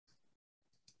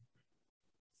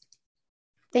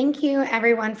Thank you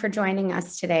everyone for joining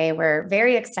us today. We're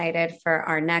very excited for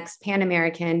our next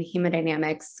PanAmerican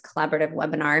Hemodynamics collaborative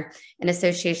webinar in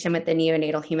association with the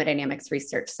Neonatal Hemodynamics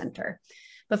Research Center.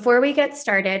 Before we get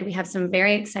started, we have some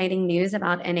very exciting news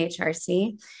about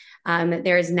NHRC.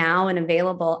 There is now an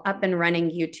available up and running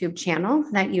YouTube channel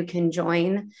that you can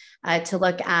join to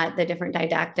look at the different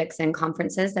didactics and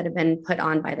conferences that have been put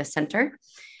on by the center.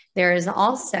 There is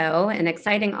also an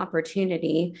exciting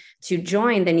opportunity to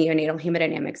join the Neonatal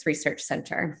Hemodynamics Research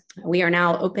Center. We are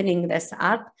now opening this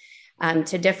up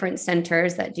to different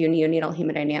centers that do neonatal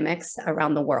hemodynamics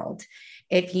around the world.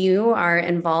 If you are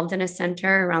involved in a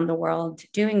center around the world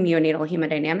doing neonatal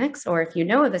hemodynamics, or if you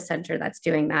know of a center that's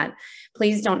doing that,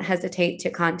 please don't hesitate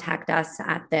to contact us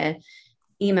at the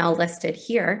email listed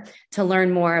here to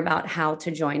learn more about how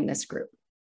to join this group.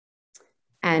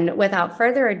 And without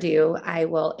further ado, I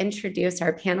will introduce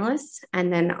our panelists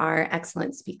and then our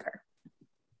excellent speaker.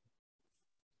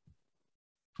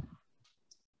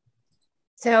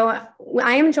 So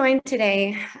I am joined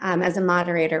today as a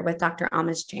moderator with Dr.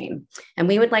 Amish Jain, and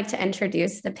we would like to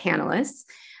introduce the panelists.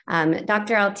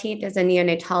 Dr. Altit is a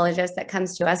neonatologist that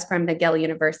comes to us from McGill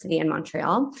University in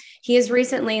Montreal. He has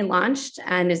recently launched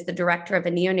and is the director of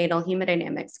a neonatal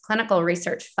hemodynamics clinical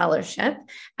research fellowship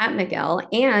at McGill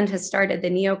and has started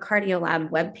the NeoCardiolab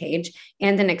webpage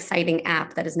and an exciting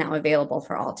app that is now available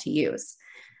for all to use.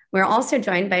 We're also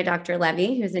joined by Dr.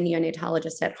 Levy, who's a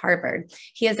neonatologist at Harvard.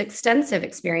 He has extensive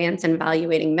experience in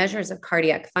evaluating measures of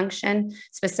cardiac function,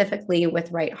 specifically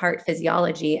with right heart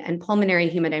physiology and pulmonary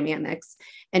hemodynamics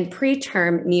and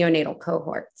preterm neonatal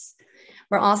cohorts.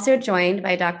 We're also joined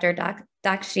by Dr.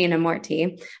 Dakshina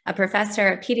Murthy, a professor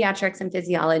of pediatrics and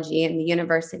physiology in the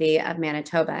University of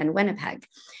Manitoba in Winnipeg.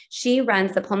 She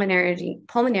runs the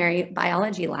pulmonary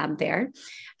biology lab there,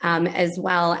 as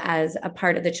well as a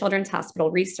part of the Children's Hospital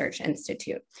Research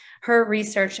Institute. Her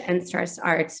research interests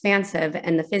are expansive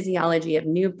in the physiology of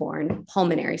newborn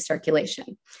pulmonary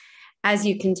circulation. As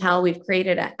you can tell, we've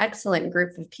created an excellent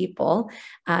group of people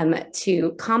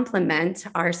to complement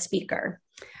our speaker.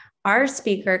 Our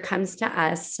speaker comes to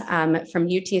us from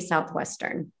UT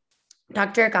Southwestern.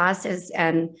 Dr. Goss is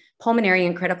a pulmonary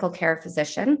and critical care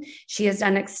physician. She has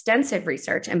done extensive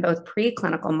research in both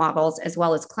preclinical models as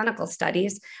well as clinical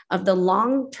studies of the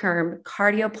long-term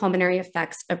cardiopulmonary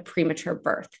effects of premature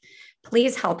birth.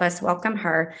 Please help us welcome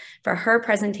her for her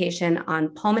presentation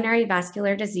on pulmonary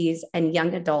vascular disease in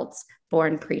young adults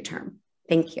born preterm.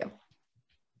 Thank you.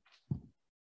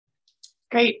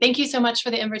 Great. Thank you so much for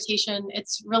the invitation.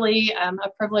 It's really a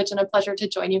privilege and a pleasure to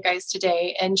join you guys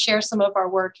today and share some of our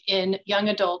work in young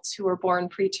adults who were born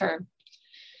preterm.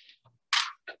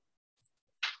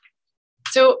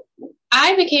 So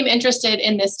I became interested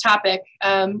in this topic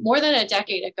more than a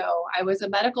decade ago. I was a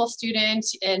medical student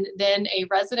and then a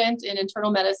resident in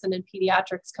internal medicine and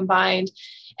pediatrics combined.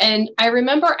 And I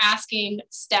remember asking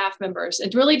staff members,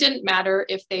 it really didn't matter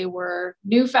if they were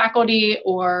new faculty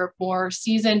or more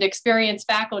seasoned, experienced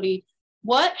faculty,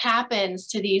 what happens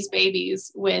to these babies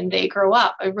when they grow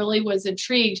up? I really was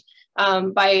intrigued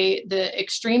by the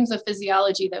extremes of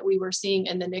physiology that we were seeing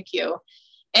in the NICU.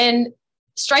 And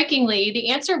strikingly, the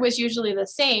answer was usually the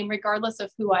same, regardless of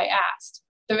who I asked.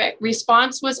 The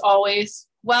response was always,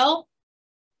 well,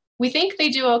 we think they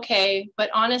do okay, but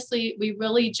honestly, we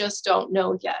really just don't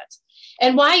know yet.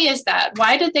 And why is that?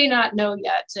 Why did they not know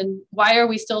yet? And why are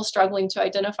we still struggling to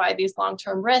identify these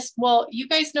long-term risks? Well, you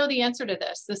guys know the answer to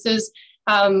this. This is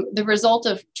the result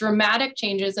of dramatic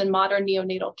changes in modern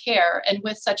neonatal care. And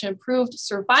with such improved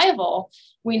survival,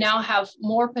 we now have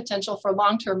more potential for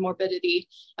long-term morbidity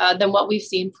than what we've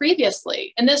seen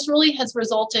previously. And this really has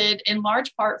resulted in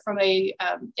large part from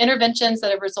interventions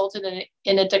that have resulted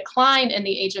in a decline in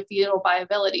the age of fetal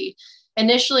viability.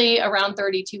 Initially around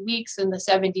 32 weeks in the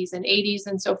 70s and 80s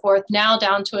and so forth, now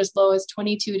down to as low as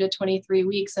 22 to 23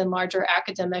 weeks in larger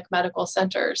academic medical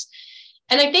centers.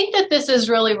 And I think that this is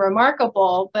really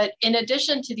remarkable, but in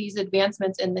addition to these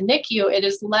advancements in the NICU, it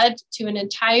has led to an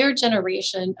entire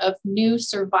generation of new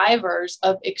survivors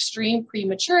of extreme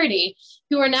prematurity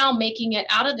who are now making it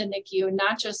out of the NICU,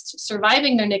 not just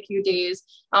surviving their NICU days,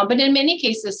 but in many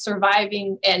cases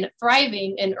surviving and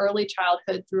thriving in early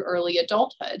childhood through early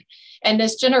adulthood. And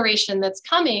this generation that's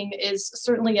coming is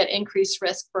certainly at increased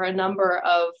risk for a number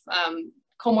of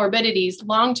comorbidities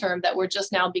long-term that we're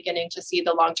just now beginning to see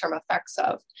the long-term effects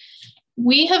of.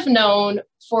 we have known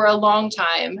for a long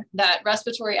time that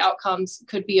respiratory outcomes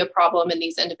could be a problem in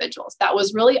these individuals. That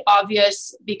was really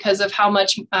obvious because of how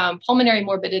much pulmonary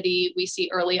morbidity we see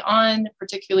early on,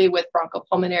 particularly with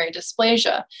bronchopulmonary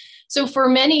dysplasia. So for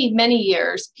many, many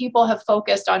years, people have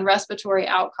focused on respiratory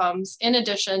outcomes in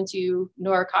addition to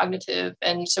neurocognitive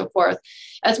and so forth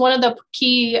as one of the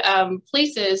key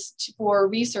places for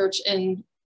research in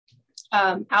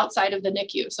outside of the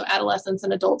NICU, so adolescents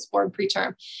and adults born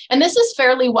preterm. And this is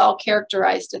fairly well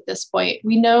characterized at this point.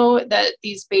 We know that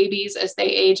these babies, as they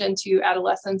age into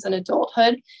adolescence and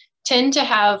adulthood, tend to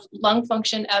have lung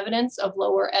function evidence of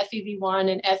lower FEV1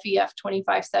 and FEF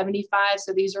 2575.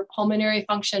 So these are pulmonary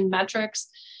function metrics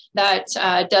that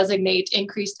designate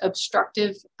increased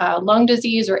obstructive lung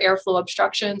disease or airflow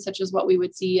obstruction, such as what we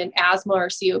would see in asthma or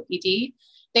COPD.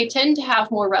 They tend to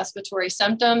have more respiratory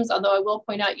symptoms, although I will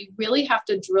point out you really have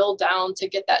to drill down to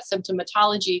get that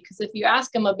symptomatology, because if you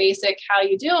ask them a basic, how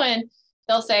you doing,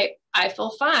 they'll say, I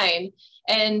feel fine.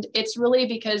 And it's really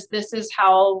because this is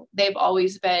how they've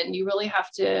always been. You really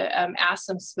have to ask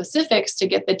some specifics to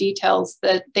get the details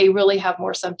that they really have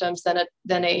more symptoms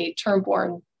than a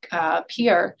term-born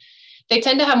peer. They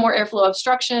tend to have more airflow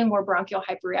obstruction, more bronchial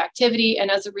hyperreactivity,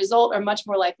 and as a result are much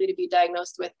more likely to be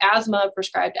diagnosed with asthma,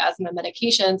 prescribed asthma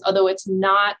medications, although it's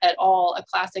not at all a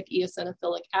classic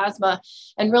eosinophilic asthma,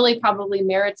 and really probably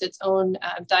merits its own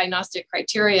diagnostic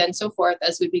criteria and so forth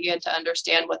as we begin to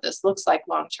understand what this looks like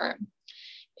long-term.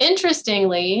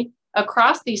 Interestingly,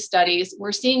 across these studies,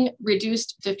 we're seeing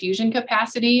reduced diffusion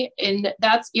capacity, and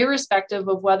that's irrespective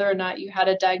of whether or not you had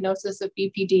a diagnosis of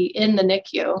BPD in the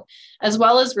NICU, as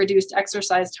well as reduced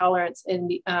exercise tolerance in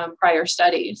the prior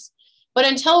studies. But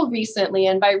until recently,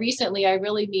 and by recently, I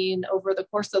really mean over the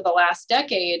course of the last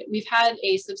decade, we've had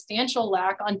a substantial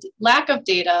lack of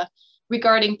data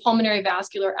regarding pulmonary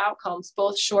vascular outcomes,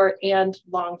 both short and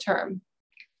long-term.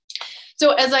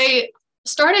 So as I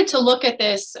started to look at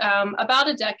this about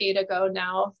a decade ago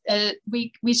now,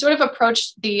 we sort of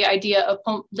approached the idea of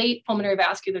late pulmonary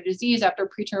vascular disease after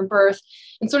preterm birth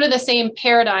in sort of the same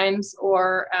paradigms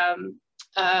or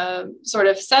sort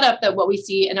of setup that what we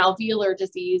see in alveolar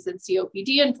disease and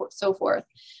COPD and so forth.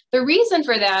 The reason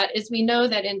for that is we know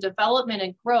that in development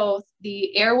and growth,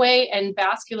 the airway and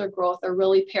vascular growth are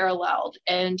really paralleled.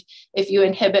 And if you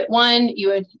inhibit one,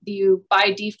 you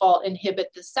by default inhibit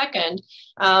the second,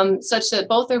 such that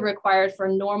both are required for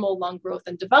normal lung growth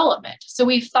and development. So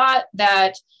we thought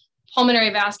that pulmonary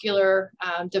vascular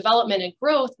development and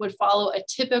growth would follow a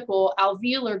typical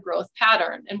alveolar growth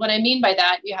pattern. And what I mean by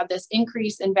that, you have this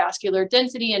increase in vascular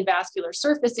density and vascular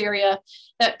surface area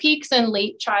that peaks in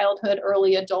late childhood,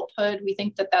 early adulthood. We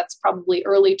think that that's probably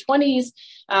early 20s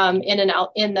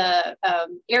in the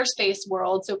airspace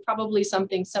world, so probably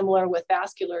something similar with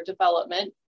vascular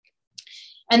development,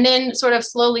 and then sort of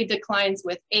slowly declines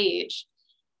with age.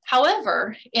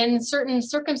 However, in certain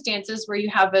circumstances where you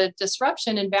have a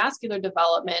disruption in vascular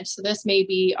development, so this may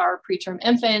be our preterm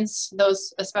infants,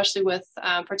 those especially with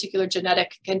particular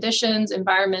genetic conditions,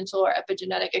 environmental or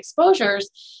epigenetic exposures,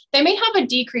 they may have a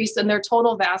decrease in their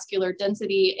total vascular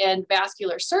density and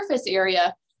vascular surface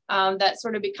area that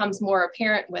sort of becomes more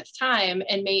apparent with time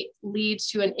and may lead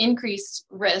to an increased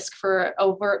risk for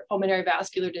overt pulmonary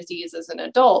vascular disease as an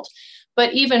adult.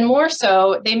 But even more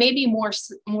so, they may be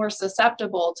more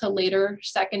susceptible to later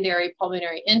secondary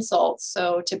pulmonary insults.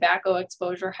 So tobacco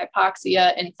exposure,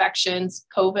 hypoxia, infections,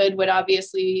 COVID would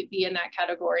obviously be in that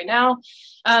category now.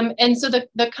 And so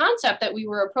the concept that we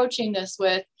were approaching this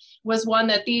with was one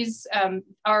that these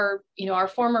our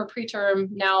former preterm,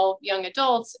 now young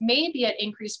adults may be at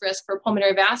increased risk for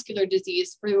pulmonary vascular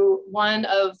disease through one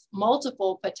of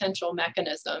multiple potential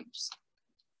mechanisms.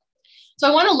 So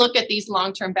I want to look at these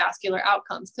long-term vascular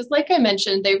outcomes because, like I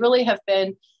mentioned, they really have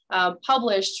been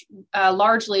published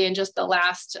largely in just the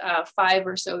last 5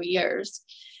 or so years.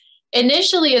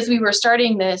 Initially, as we were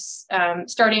starting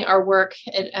our work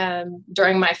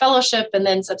during my fellowship and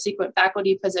then subsequent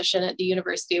faculty position at the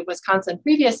University of Wisconsin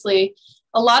previously,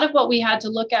 a lot of what we had to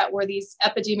look at were these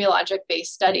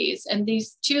epidemiologic-based studies. And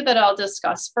these two that I'll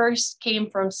discuss first came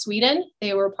from Sweden.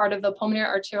 They were part of the Pulmonary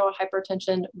Arterial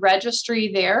Hypertension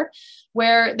Registry there,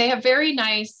 where they have very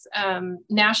nice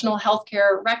national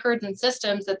healthcare records and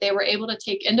systems that they were able to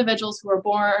take individuals who were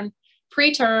born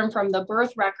preterm from the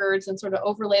birth records and sort of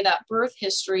overlay that birth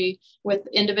history with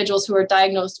individuals who are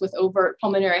diagnosed with overt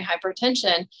pulmonary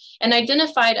hypertension and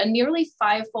identified a nearly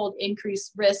 5-fold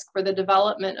increased risk for the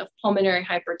development of pulmonary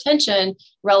hypertension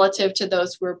relative to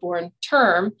those who were born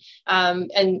term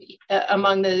and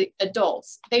among the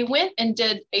adults. They went and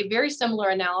did a very similar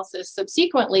analysis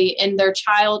subsequently in their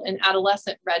child and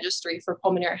adolescent registry for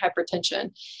pulmonary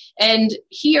hypertension. And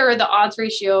here, the odds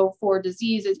ratio for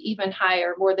disease is even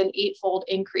higher, more than 8-fold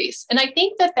increase. And I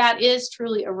think that that is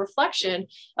truly a reflection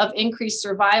of increased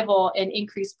survival and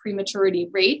increased prematurity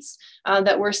rates,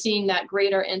 that we're seeing that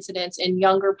greater incidence in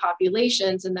younger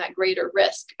populations and that greater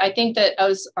risk. I think that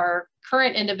as our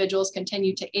current individuals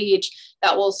continue to age,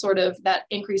 that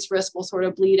increased risk will sort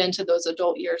of bleed into those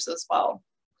adult years as well.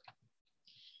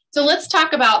 So let's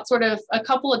talk about sort of a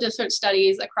couple of different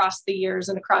studies across the years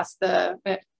and across the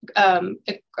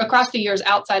years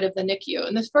outside of the NICU.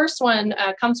 And this first one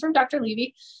comes from Dr.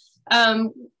 Levy,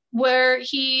 where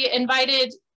he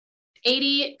invited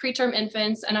 80 preterm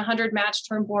infants and 100 matched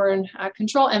term-born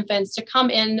control infants to come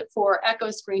in for echo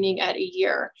screening at a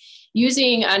year.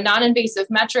 Using non-invasive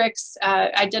metrics,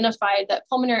 identified that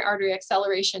pulmonary artery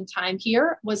acceleration time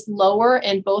here was lower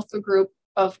in both the group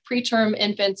of preterm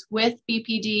infants with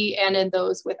BPD and in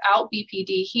those without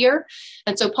BPD here.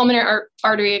 And so pulmonary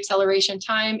artery acceleration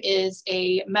time is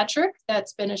a metric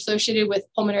that's been associated with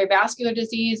pulmonary vascular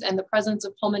disease and the presence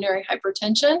of pulmonary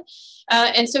hypertension.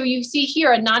 And so you see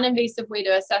here a non-invasive way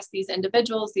to assess these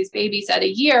individuals, these babies at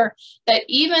a year, that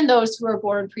even those who are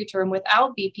born preterm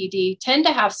without BPD tend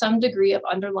to have some degree of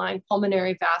underlying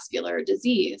pulmonary vascular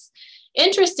disease.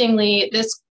 Interestingly,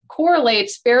 this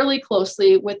correlates fairly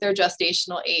closely with their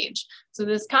gestational age. So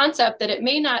this concept that it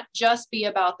may not just be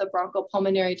about the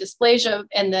bronchopulmonary dysplasia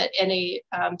and a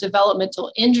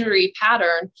developmental injury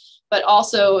pattern, but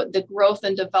also the growth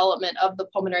and development of the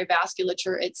pulmonary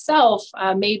vasculature itself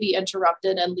may be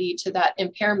interrupted and lead to that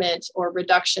impairment or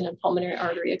reduction in pulmonary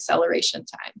artery acceleration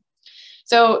time.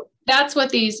 So that's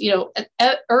what these,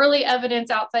 early evidence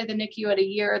outside the NICU at a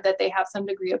year that they have some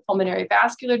degree of pulmonary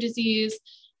vascular disease.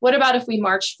 What about if we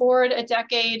march forward a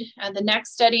decade? The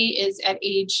next study is at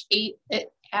age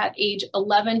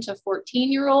 11 to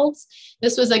 14-year-olds.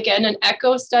 This was again an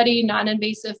echo study,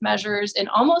 non-invasive measures in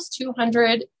almost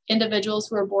 200 individuals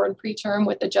who were born preterm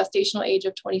with a gestational age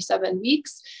of 27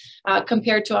 weeks,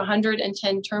 compared to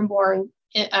 110 term-born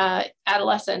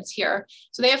adolescents here.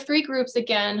 So they have three groups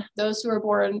again: those who were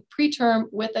born preterm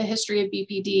with a history of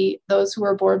BPD, those who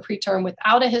were born preterm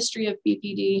without a history of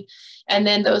BPD, and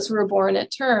then those who were born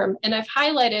at term. And I've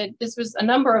highlighted, this was a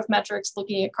number of metrics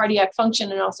looking at cardiac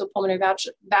function and also pulmonary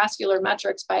vascular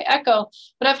metrics by echo,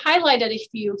 but I've highlighted a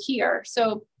few here.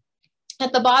 So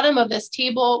at the bottom of this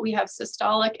table, we have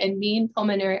systolic and mean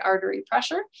pulmonary artery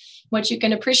pressure. What you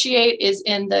can appreciate is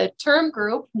in the term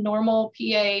group, normal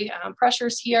PA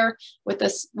pressures here with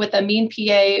a mean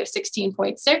PA of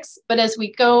 16.6. But as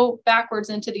we go backwards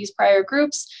into these prior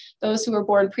groups, those who were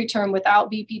born preterm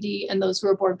without BPD and those who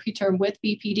were born preterm with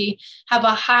BPD have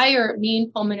a higher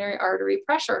mean pulmonary artery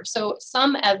pressure. So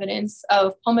some evidence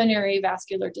of pulmonary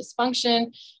vascular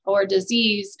dysfunction or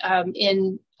disease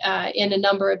in a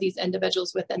number of these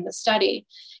individuals within the study.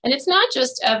 And it's not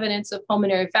just evidence of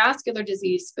pulmonary vascular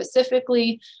disease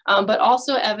specifically, but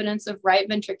also evidence of right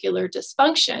ventricular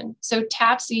dysfunction. So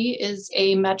TAPSE is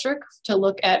a metric to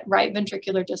look at right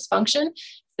ventricular dysfunction.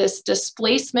 This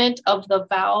displacement of the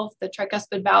valve, the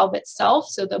tricuspid valve itself.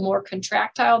 So the more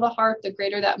contractile the heart, the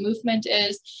greater that movement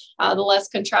is. The less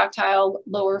contractile,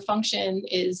 lower function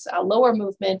is a lower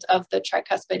movement of the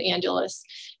tricuspid annulus.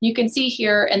 You can see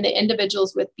here in the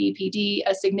individuals with BPD,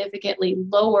 a significantly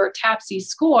lower TAPSE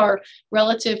score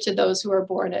relative to those who are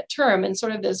born at term, and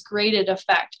sort of this graded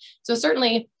effect. So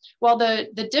certainly, while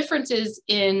the differences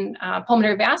in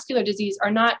pulmonary vascular disease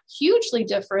are not hugely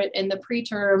different in the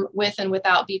preterm with and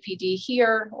without BPD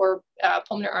here, or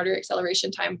pulmonary artery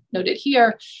acceleration time noted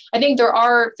here, I think there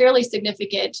are fairly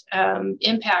significant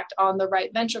impact on the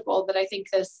right ventricle that I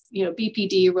think this,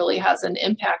 BPD really has an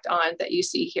impact on that you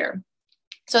see here.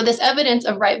 So this evidence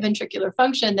of right ventricular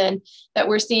function then that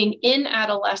we're seeing in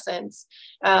adolescents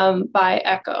by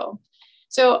echo.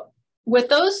 So with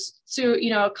those two,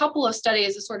 a couple of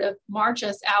studies to sort of march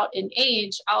us out in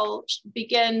age, I'll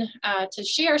begin to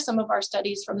share some of our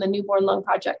studies from the Newborn Lung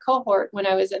Project cohort when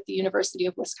I was at the University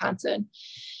of Wisconsin.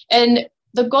 And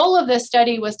the goal of this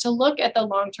study was to look at the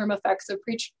long-term effects of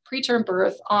preterm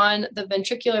birth on the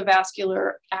ventricular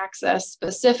vascular access,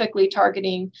 specifically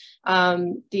targeting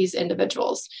these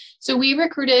individuals. So we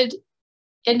recruited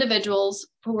individuals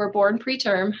who were born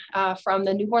preterm from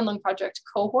the Newborn Lung Project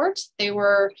cohort. They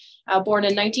were born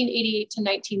in 1988 to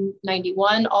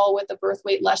 1991, all with a birth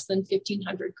weight less than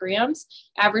 1,500 grams,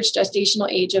 average gestational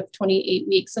age of 28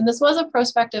 weeks. And this was a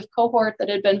prospective cohort that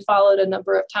had been followed a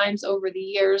number of times over the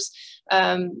years.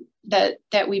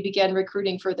 that we began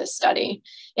recruiting for this study.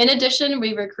 In addition,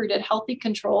 we recruited healthy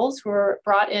controls who were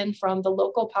brought in from the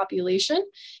local population,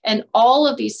 and all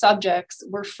of these subjects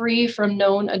were free from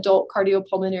known adult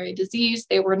cardiopulmonary disease.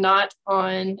 They were not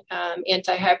on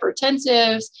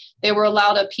antihypertensives. They were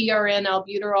allowed a PRN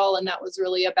albuterol, and that was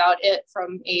really about it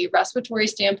from a respiratory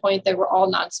standpoint. They were all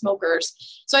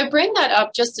non-smokers. So I bring that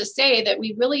up just to say that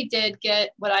we really did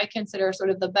get what I consider sort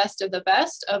of the best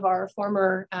of our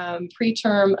former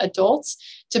preterm adults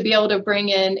to be able to bring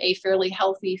in a fairly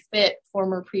healthy, fit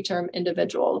former preterm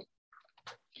individual.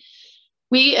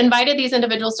 We invited these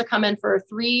individuals to come in for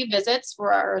 3 visits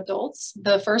for our adults.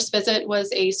 The first visit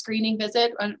was a screening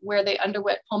visit where they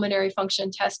underwent pulmonary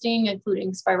function testing,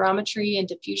 including spirometry and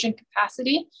diffusion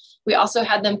capacity. We also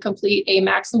had them complete a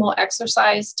maximal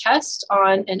exercise test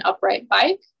on an upright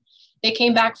bike. They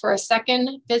came back for a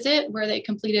second visit where they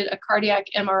completed a cardiac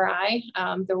MRI.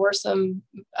 There were some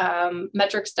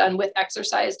metrics done with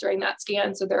exercise during that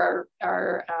scan. So there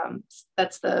are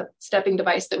that's the stepping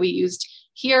device that we used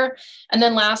here. And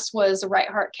then last was a right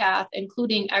heart cath,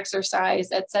 including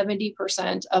exercise at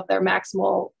 70% of their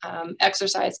maximal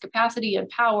exercise capacity and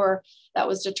power that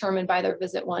was determined by their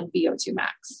visit 1 VO2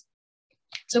 max.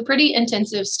 So pretty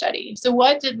intensive study. So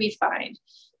what did we find?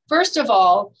 First of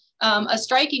all, a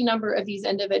striking number of these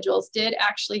individuals did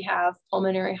actually have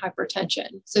pulmonary hypertension.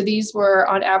 So these were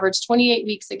on average 28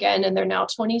 weeks again, and they're now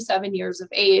 27 years of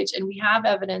age. And we have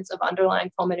evidence of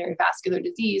underlying pulmonary vascular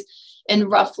disease in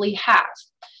roughly half.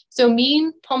 So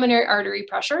mean pulmonary artery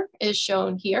pressure is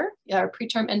shown here, our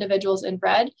preterm individuals in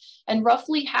red, and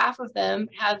roughly half of them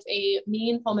have a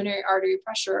mean pulmonary artery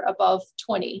pressure above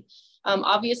 20.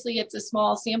 Obviously, it's a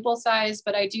small sample size,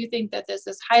 but I do think that this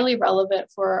is highly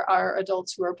relevant for our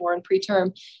adults who are born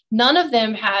preterm. None of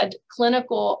them had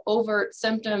clinical overt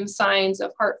symptoms, signs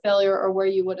of heart failure, or where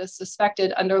you would have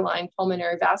suspected underlying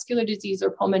pulmonary vascular disease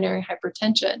or pulmonary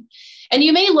hypertension. And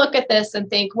you may look at this and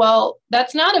think, well,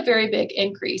 that's not a very big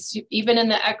increase. Even in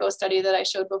the echo study that I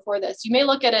showed before this, you may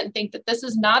look at it and think that this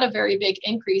is not a very big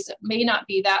increase. It may not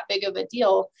be that big of a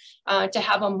deal to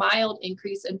have a mild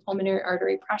increase in pulmonary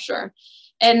artery pressure.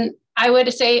 And I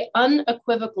would say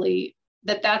unequivocally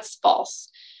that that's false.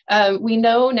 We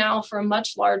know now from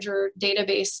much larger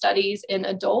database studies in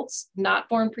adults, not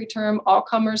born preterm, all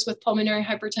comers with pulmonary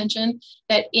hypertension,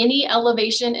 that any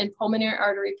elevation in pulmonary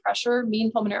artery pressure, mean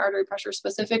pulmonary artery pressure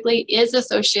specifically, is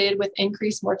associated with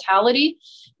increased mortality.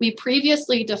 We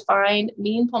previously defined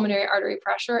mean pulmonary artery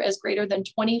pressure as greater than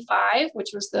 25, which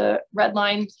was the red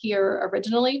line here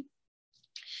originally.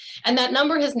 And that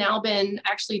number has now been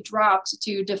actually dropped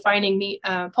to defining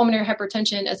pulmonary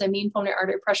hypertension as a mean pulmonary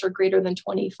artery pressure greater than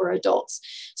 20 for adults.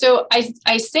 So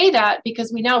I say that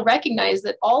because we now recognize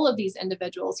that all of these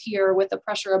individuals here with a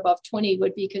pressure above 20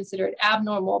 would be considered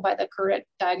abnormal by the current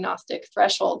diagnostic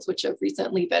thresholds, which have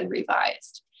recently been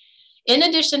revised. In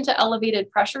addition to elevated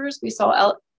pressures, we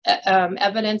saw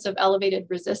evidence of elevated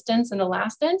resistance and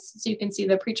elastance. So you can see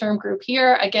the preterm group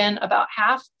here, again, about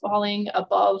half falling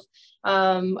above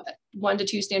 1 to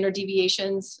 2 standard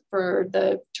deviations for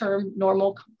the term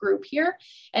normal group here,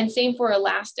 and same for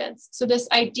elastance. So this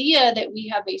idea that we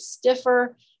have a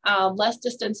stiffer, less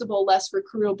distensible, less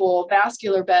recruitable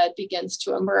vascular bed begins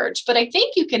to emerge. But I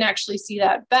think you can actually see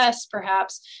that best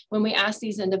perhaps when we ask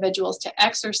these individuals to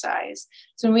exercise.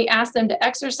 So when we ask them to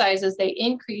exercise as they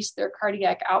increase their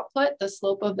cardiac output, the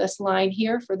slope of this line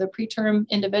here for the preterm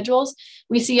individuals,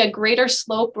 we see a greater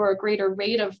slope or a greater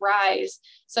rate of rise,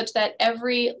 such that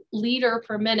every liter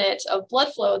per minute of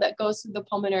blood flow that goes through the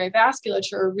pulmonary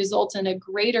vasculature results in a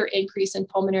greater increase in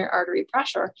pulmonary artery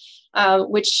pressure,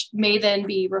 which may then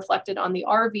be reflected on the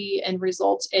RV and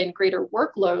result in greater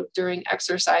workload during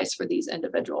exercise for these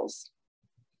individuals.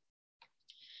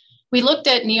 We looked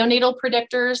at neonatal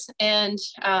predictors, and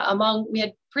we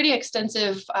had pretty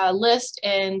extensive list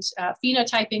and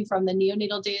phenotyping from the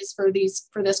neonatal days for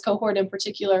this cohort in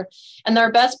particular. And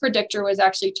our best predictor was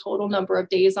actually total number of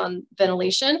days on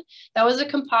ventilation. That was a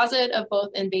composite of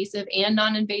both invasive and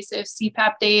non-invasive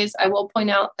CPAP days. I will point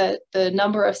out that the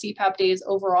number of CPAP days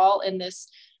overall in this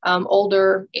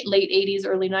older late 80s,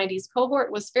 early 90s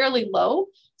cohort was fairly low.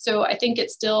 So I think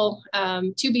it's still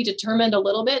to be determined a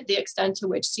little bit the extent to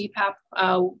which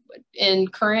CPAP in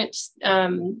current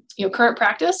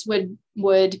practice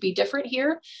would be different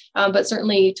here. But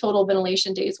certainly total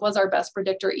ventilation days was our best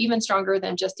predictor, even stronger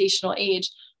than gestational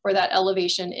age for that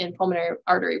elevation in pulmonary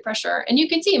artery pressure. And you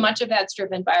can see much of that's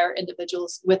driven by our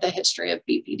individuals with a history of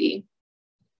BPD.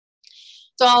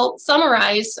 So I'll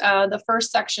summarize the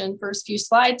first few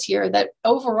slides here, that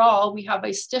overall we have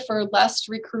a stiffer, less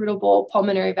recruitable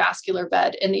pulmonary vascular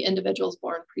bed in the individuals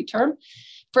born preterm.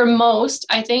 For most,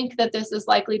 I think that this is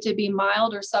likely to be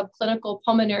mild or subclinical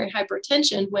pulmonary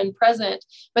hypertension when present,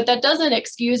 but that doesn't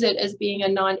excuse it as being a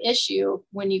non-issue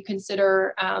when you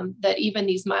consider that even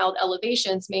these mild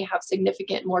elevations may have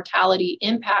significant mortality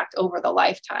impact over the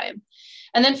lifetime.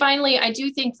 And then finally, I do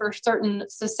think for certain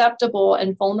susceptible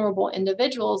and vulnerable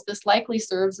individuals, this likely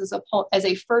serves as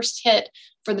a first hit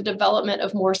for the development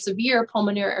of more severe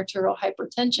pulmonary arterial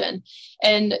hypertension.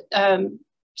 And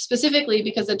specifically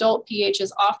because adult PH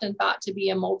is often thought to be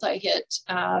a multi-hit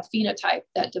phenotype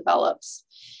that develops.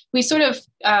 We sort of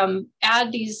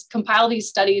compile these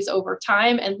studies over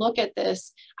time and look at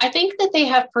this. I think that they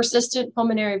have persistent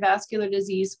pulmonary vascular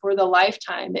disease for the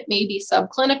lifetime. It may be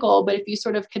subclinical, but if you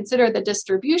sort of consider the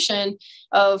distribution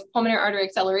of pulmonary artery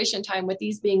acceleration time, with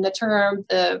these being the term,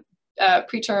 the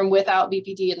preterm without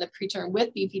BPD and the preterm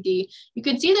with BPD, you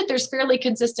can see that there's fairly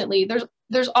consistently,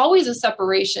 there's always a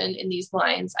separation in these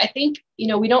lines. I think,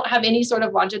 we don't have any sort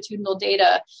of longitudinal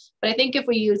data, but I think if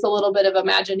we use a little bit of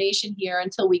imagination here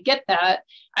until we get that,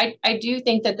 I do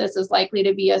think that this is likely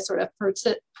to be a sort of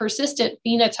persistent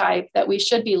phenotype that we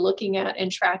should be looking at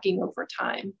and tracking over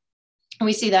time. And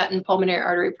we see that in pulmonary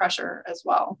artery pressure as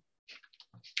well.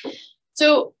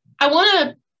 So I want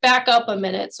to back up a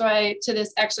minute to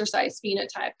this exercise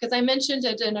phenotype, because I mentioned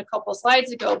it in a couple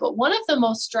slides ago, but one of the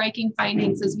most striking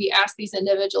findings as we asked these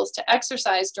individuals to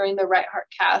exercise during the right heart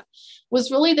cath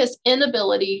was really this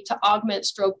inability to augment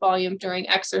stroke volume during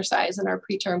exercise in our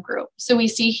preterm group. So we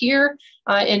see here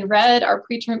in red, our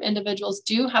preterm individuals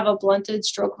do have a blunted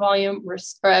stroke volume,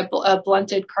 a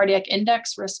blunted cardiac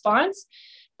index response.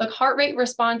 The heart rate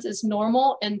response is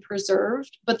normal and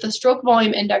preserved, but the stroke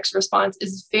volume index response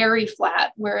is very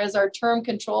flat, whereas our term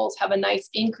controls have a nice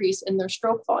increase in their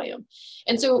stroke volume.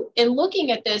 And so in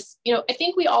looking at this, I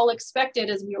think we all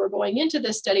expected as we were going into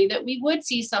this study that we would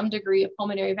see some degree of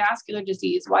pulmonary vascular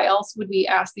disease. Why else would we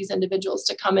ask these individuals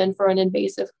to come in for an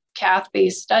invasive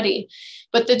cath-based study?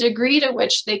 But the degree to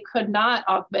which they could not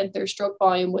augment their stroke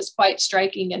volume was quite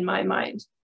striking in my mind.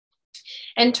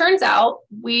 And turns out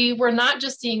we were not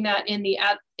just seeing that in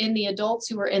the adults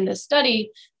who were in this study,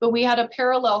 but we had a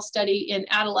parallel study in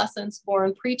adolescents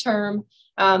born preterm.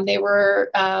 They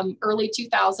were early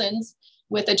 2000s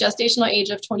with a gestational age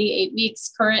of 28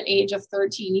 weeks, current age of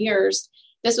 13 years.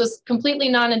 This was completely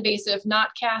non-invasive,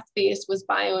 not cath-based, was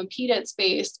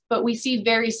bioimpedance-based, but we see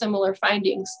very similar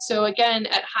findings. So again,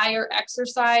 at higher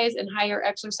exercise and higher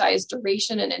exercise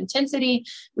duration and intensity,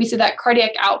 we see that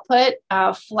cardiac output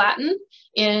flatten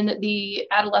in the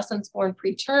adolescents born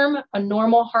preterm, a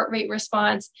normal heart rate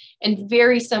response, and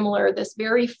very similar, this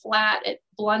very flat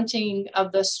blunting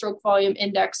of the stroke volume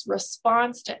index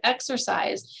response to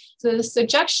exercise. So the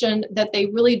suggestion that they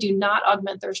really do not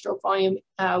augment their stroke volume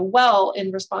well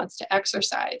in response to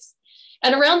exercise.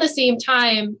 And around the same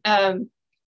time,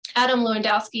 Adam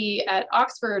Lewandowski at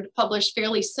Oxford published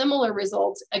fairly similar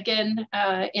results, again,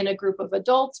 in a group of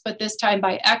adults, but this time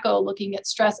by echo, looking at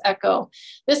stress echo.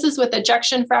 This is with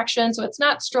ejection fraction, so it's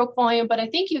not stroke volume, but I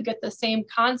think you get the same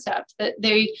concept that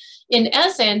they, in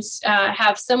essence,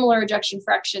 have similar ejection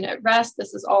fraction at rest.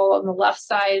 This is all on the left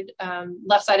side,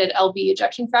 left-sided LV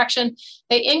ejection fraction.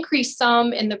 They increase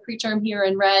some in the preterm here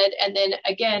in red, and then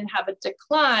again have a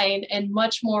decline and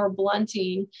much more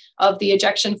blunting of the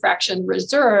ejection fraction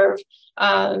reserve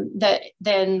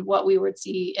than what we would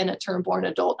see in a term-born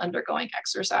adult undergoing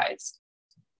exercise.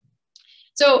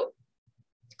 So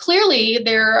clearly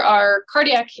there are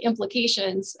cardiac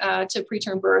implications to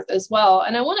preterm birth as well.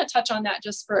 And I want to touch on that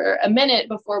just for a minute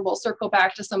before we'll circle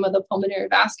back to some of the pulmonary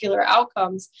vascular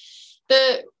outcomes.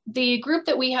 The group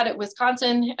that we had at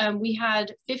Wisconsin, we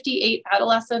had 58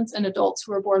 adolescents and adults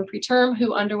who were born preterm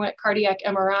who underwent cardiac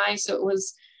MRI. So it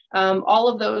was all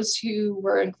of those who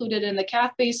were included in the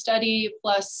cath-based study,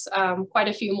 plus quite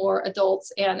a few more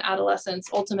adults and adolescents,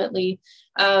 ultimately.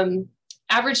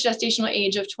 Average gestational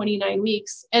age of 29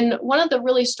 weeks. And one of the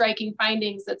really striking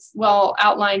findings that's well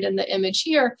outlined in the image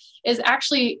here is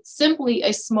actually simply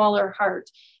a smaller heart.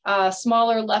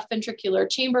 Smaller left ventricular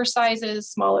chamber sizes,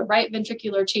 smaller right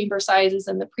ventricular chamber sizes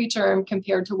in the preterm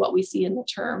compared to what we see in the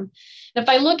term. And if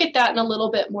I look at that in a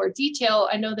little bit more detail,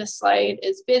 I know this slide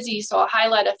is busy, so I'll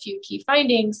highlight a few key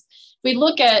findings. We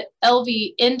look at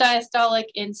LV in diastolic,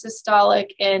 in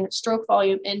systolic, and stroke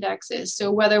volume indexes.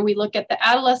 So whether we look at the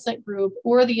adolescent group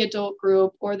or the adult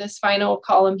group, or this final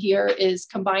column here is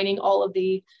combining all of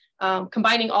the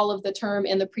term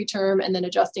and the preterm and then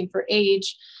adjusting for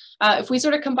age. If we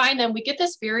sort of combine them, we get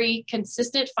this very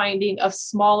consistent finding of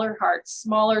smaller hearts,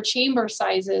 smaller chamber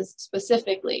sizes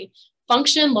specifically.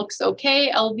 Function looks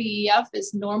okay. LVEF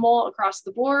is normal across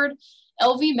the board.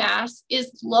 LV mass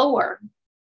is lower.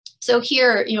 So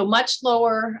here, much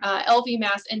lower LV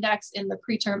mass index in the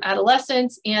preterm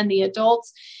adolescents and the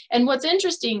adults. And what's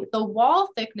interesting, the wall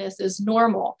thickness is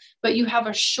normal, but you have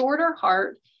a shorter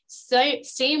heart,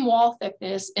 same wall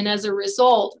thickness. And as a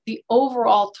result, the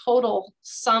overall total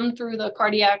sum through the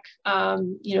cardiac,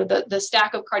 the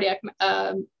stack of cardiac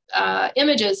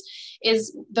images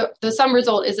is the sum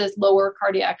result is as lower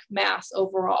cardiac mass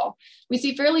overall. We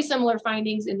see fairly similar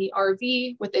findings in the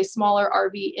RV with a smaller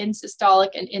RV in systolic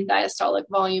and in diastolic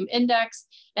volume index.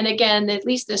 And again, at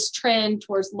least this trend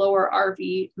towards lower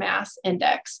RV mass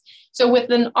index. So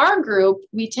within our group,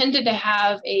 we tended to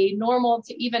have a normal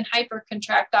to even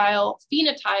hypercontractile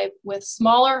phenotype with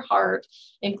smaller heart,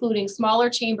 including smaller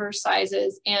chamber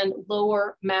sizes and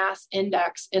lower mass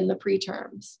index in the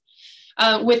preterms.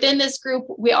 Within this group,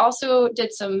 we also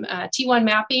did some T1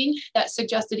 mapping that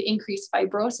suggested increased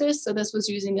fibrosis. So this was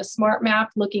using a smart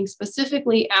map looking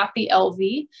specifically at the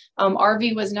LV.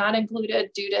 RV was not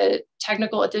included due to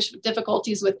technical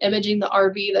difficulties with imaging the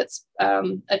RV. That's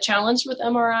a challenge with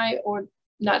MRI, or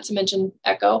not to mention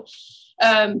echo.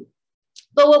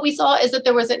 But what we saw is that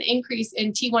there was an increase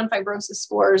in T1 fibrosis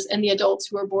scores in the adults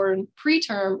who were born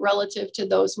preterm relative to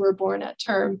those who were born at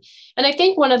term. And I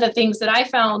think one of the things that I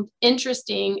found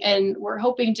interesting, and we're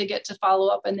hoping to get to follow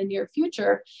up in the near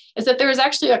future, is that there is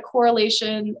actually a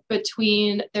correlation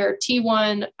between their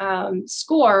T1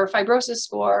 score, fibrosis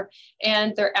score,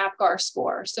 and their APGAR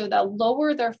score. So the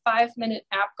lower their 5-minute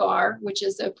APGAR, which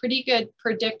is a pretty good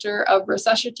predictor of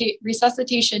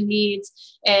resuscitation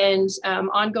needs and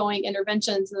ongoing interventions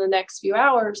in the next few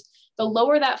hours, the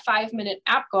lower that 5-minute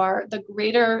APGAR, the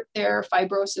greater their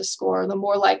fibrosis score, the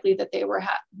more likely that they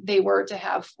were to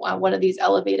have one of these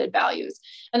elevated values.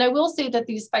 And I will say that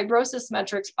these fibrosis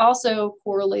metrics also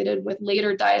correlated with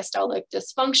later diastolic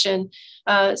dysfunction.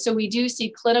 So we do see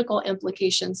clinical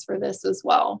implications for this as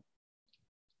well.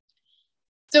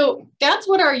 So that's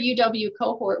what our UW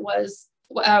cohort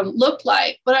looked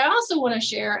like. But I also want to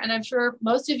share, and I'm sure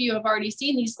most of you have already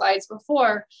seen these slides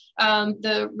before,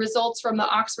 the results from the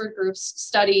Oxford Group's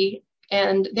study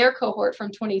and their cohort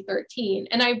from 2013.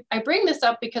 And I bring this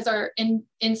up because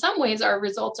in some ways our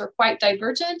results are quite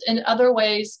divergent, in other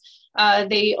ways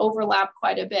they overlap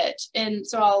quite a bit. And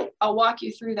so I'll walk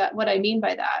you through that, what I mean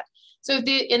by that. So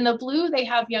in the blue, they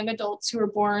have young adults who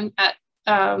were born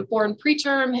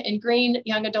preterm, in green,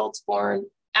 young adults born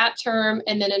at term,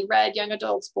 and then in red, young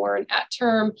adults born at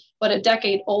term, but a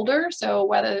decade older. So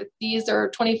whether these are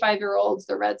 25-year-olds,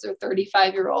 the reds are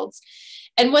 35-year-olds.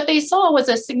 And what they saw was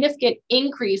a significant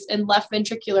increase in left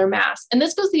ventricular mass. And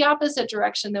this goes the opposite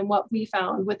direction than what we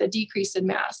found with a decrease in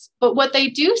mass. But what they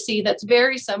do see that's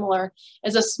very similar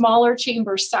is a smaller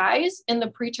chamber size in the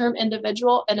preterm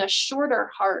individual and a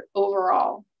shorter heart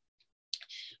overall.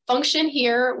 Function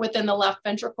here within the left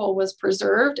ventricle was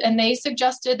preserved, and they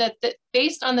suggested that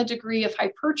based on the degree of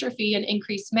hypertrophy and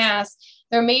increased mass,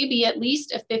 there may be at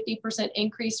least a 50%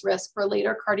 increased risk for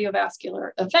later cardiovascular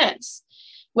events.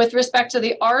 With respect to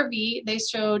the RV, they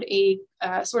showed a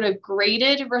sort of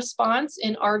graded response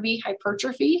in RV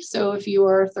hypertrophy. So if you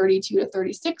were 32 to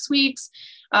 36 weeks,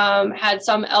 had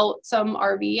some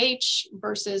RVH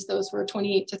versus those who were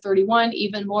 28 to 31,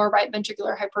 even more right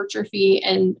ventricular hypertrophy,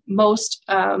 and most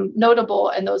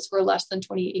notable in those who were less than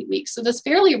 28 weeks. So this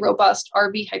fairly robust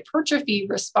RV hypertrophy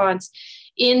response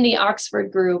in the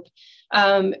Oxford group,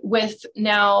 with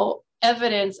now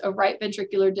evidence of right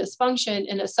ventricular dysfunction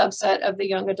in a subset of the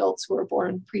young adults who were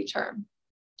born preterm.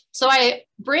 So I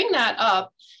bring that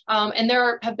up, and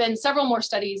there have been several more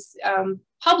studies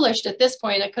published at this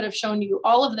point. I could have shown you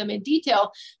all of them in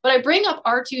detail, but I bring up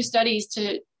our two studies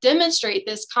to demonstrate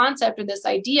this concept or this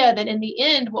idea that in the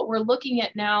end, what we're looking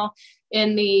at now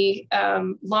in the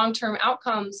long-term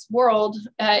outcomes world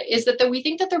is that we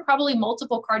think that there are probably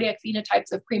multiple cardiac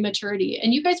phenotypes of prematurity.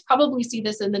 And you guys probably see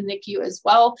this in the NICU as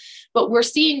well, but we're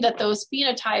seeing that those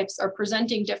phenotypes are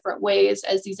presenting different ways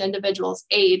as these individuals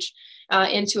age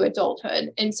into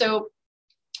adulthood. And so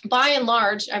by and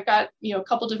large, I've got a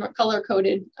couple different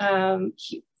color-coded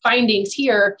findings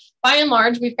here. By and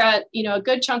large, we've got a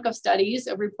good chunk of studies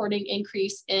of reporting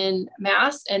increase in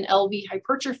mass and LV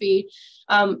hypertrophy.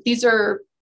 These are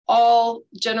all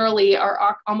generally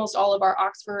almost all of our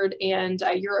Oxford and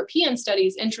European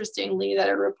studies, interestingly, that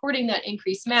are reporting that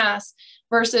increased mass,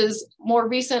 versus more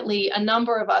recently, a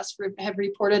number of us have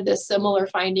reported this similar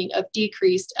finding of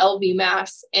decreased LV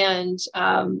mass and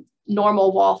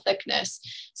normal wall thickness.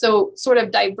 So sort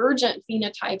of divergent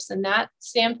phenotypes in that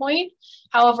standpoint.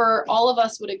 However, all of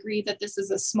us would agree that this is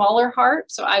a smaller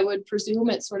heart. So I would presume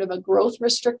it's sort of a growth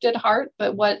restricted heart,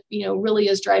 but what really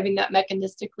is driving that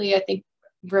mechanistically, I think,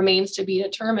 remains to be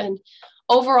determined.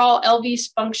 Overall, LV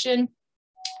function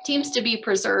seems to be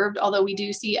preserved, although we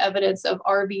do see evidence of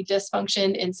RV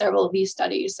dysfunction in several of these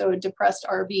studies. So depressed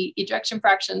RV ejection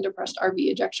fraction, depressed RV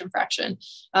ejection fraction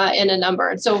in a number.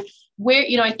 And so where,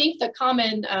 I think the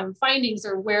common findings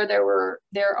are where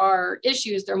there are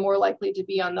issues, they're more likely to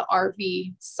be on the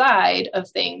RV side of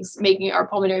things, making our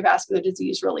pulmonary vascular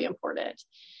disease really important.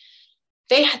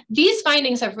 These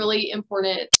findings have really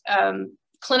important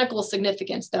clinical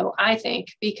significance, though, I think,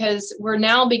 because we're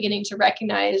now beginning to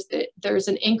recognize that there's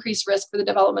an increased risk for the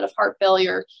development of heart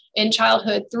failure in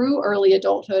childhood through early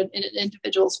adulthood in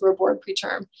individuals who are born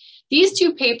preterm. These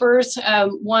two papers,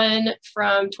 one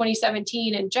from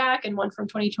 2017 in JACC and one from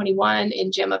 2021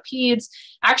 in JAMA Peds,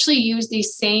 actually use the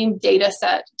same data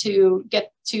set to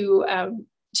get to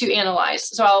analyze.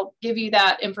 So I'll give you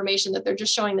that information, that they're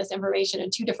just showing this information in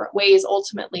two different ways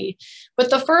ultimately. But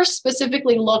the first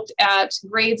specifically looked at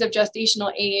grades of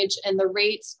gestational age and the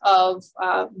rates of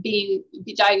being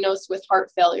diagnosed with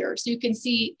heart failure. So you can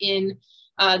see in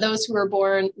those who are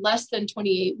born less than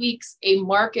 28 weeks, a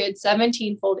marked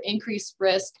 17-fold increased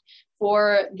risk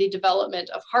for the development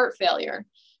of heart failure.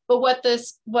 But what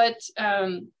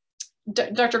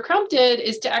Dr. Crump did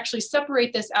is to actually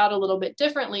separate this out a little bit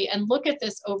differently and look at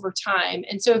this over time.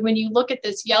 And so when you look at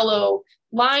this yellow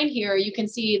line here, you can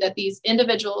see that these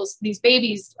individuals, these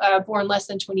babies born less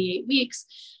than 28 weeks,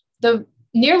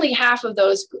 nearly half of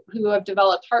those who have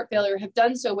developed heart failure have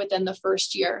done so within the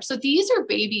first year. So these are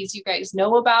babies you guys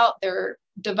know about. They're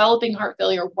developing heart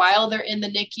failure while they're in the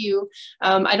NICU.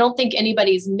 I don't think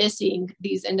anybody's missing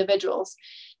these individuals.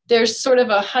 There's sort of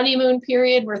a honeymoon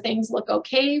period where things look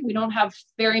okay. We don't have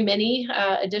very many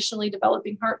additionally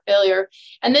developing heart failure.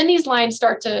 And then these lines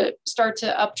start to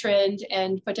uptrend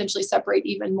and potentially separate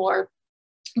even more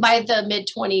by the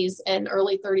mid-20s and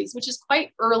early 30s, which is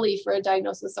quite early for a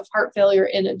diagnosis of heart failure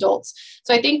in adults.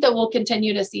 So I think that we'll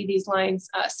continue to see these lines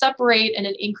separate and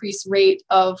an increased rate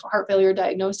of heart failure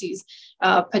diagnoses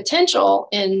potential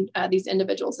in these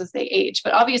individuals as they age,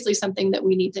 but obviously something that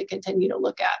we need to continue to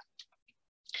look at.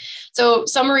 So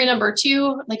summary number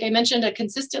 2, like I mentioned, a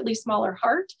consistently smaller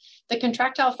heart. The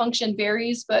contractile function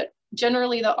varies, but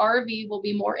generally the RV will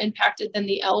be more impacted than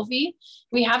the LV.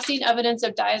 We have seen evidence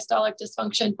of diastolic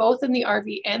dysfunction, both in the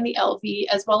RV and the LV,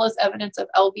 as well as evidence of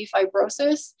LV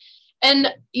fibrosis.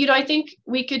 And, I think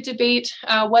we could debate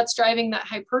what's driving that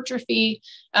hypertrophy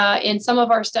in some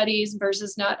of our studies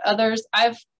versus not others.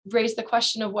 I've raised the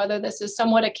question of whether this is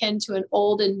somewhat akin to an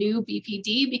old and new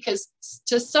BPD, because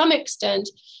to some extent,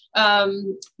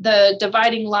 the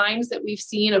dividing lines that we've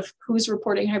seen of who's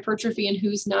reporting hypertrophy and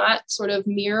who's not sort of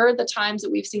mirror the times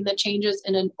that we've seen the changes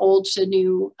in an old to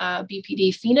new BPD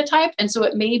phenotype. And so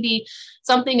it may be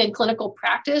something in clinical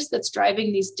practice that's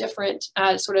driving these different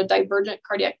sort of divergent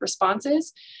cardiac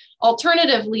responses.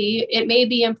 Alternatively, it may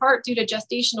be in part due to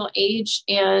gestational age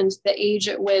and the age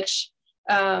at which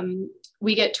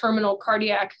we get terminal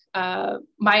cardiac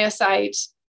myocyte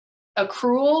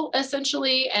accrual,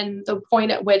 essentially, and the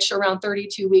point at which around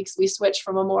 32 weeks we switch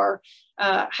from a more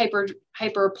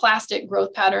hyperplastic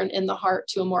growth pattern in the heart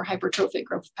to a more hypertrophic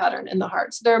growth pattern in the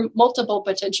heart. So there are multiple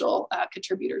potential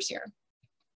contributors here.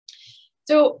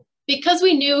 So because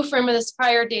we knew from this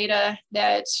prior data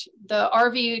that the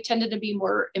RV tended to be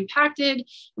more impacted,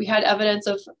 we had evidence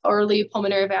of early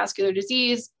pulmonary vascular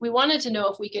disease. We wanted to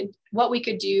know what we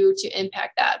could do to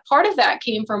impact that. Part of that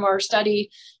came from our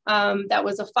study that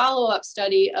was a follow-up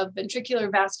study of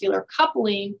ventricular vascular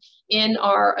coupling in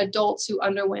our adults who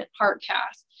underwent heart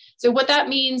cath. So what that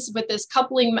means with this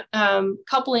coupling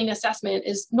assessment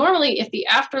is normally if the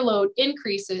afterload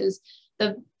increases,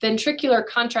 the ventricular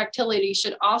contractility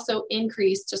should also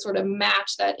increase to sort of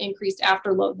match that increased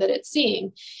afterload that it's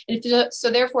seeing. And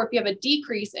so therefore, if you have a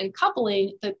decrease in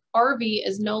coupling, the RV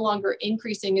is no longer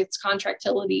increasing its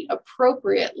contractility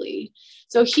appropriately.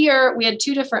 So here we had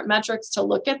two different metrics to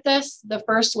look at this. The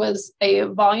first was a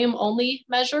volume only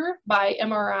measure by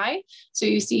MRI. So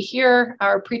you see here,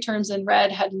 our preterms in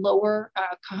red had lower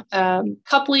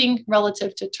coupling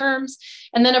relative to terms.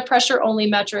 And then a pressure only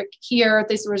metric here,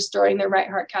 this was during the right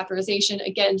heart catheterization.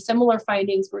 Again, similar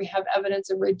findings where we have evidence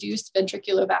of reduced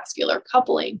ventricular vascular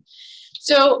coupling.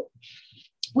 So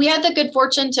we had the good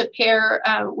fortune to pair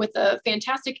with a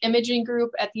fantastic imaging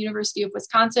group at the University of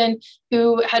Wisconsin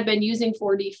who had been using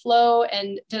 4D flow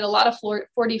and did a lot of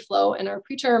 4D flow in our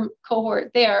preterm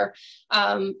cohort there.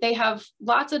 They have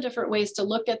lots of different ways to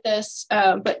look at this,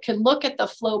 but can look at the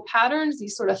flow patterns,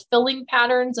 these sort of filling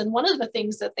patterns. And one of the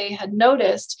things that they had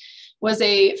noticed was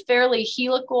a fairly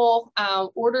helical,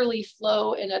 orderly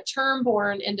flow in a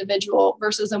term-born individual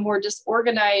versus a more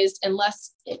disorganized and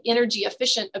less energy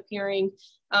efficient appearing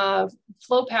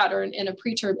flow pattern in a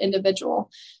preterm individual.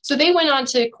 So they went on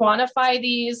to quantify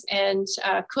these and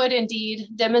could indeed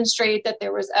demonstrate that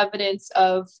there was evidence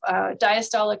of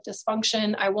diastolic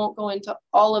dysfunction. I won't go into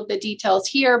all of the details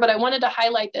here, but I wanted to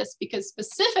highlight this because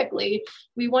specifically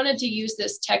we wanted to use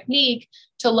this technique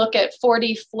to look at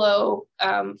 4D flow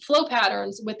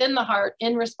patterns within the heart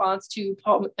in response to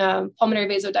pulmonary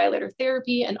vasodilator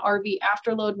therapy and RV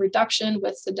afterload reduction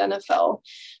with sildenafil.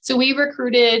 So we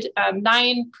recruited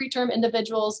 9 preterm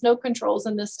individuals, no controls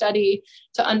in this study,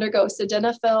 to undergo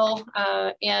sildenafil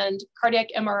and cardiac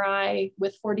MRI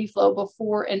with 4D flow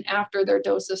before and after their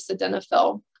dose of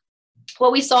sildenafil.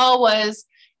 What we saw was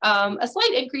a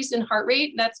slight increase in heart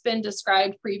rate. That's been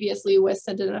described previously with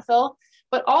sildenafil,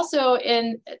 but also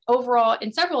overall,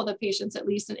 in several of the patients, at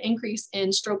least, an increase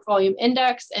in stroke volume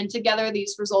index. And together,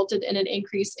 these resulted in an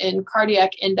increase in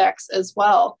cardiac index as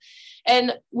well.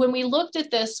 And when we looked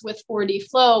at this with 4D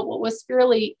flow, what was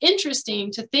fairly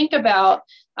interesting to think about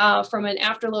from an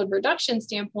afterload reduction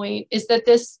standpoint is that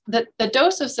the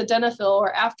dose of sildenafil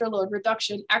or afterload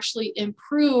reduction actually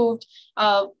improved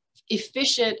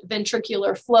efficient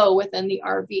ventricular flow within the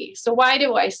RV. So why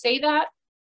do I say that?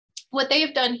 What they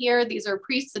have done here, these are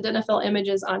pre-sildenafil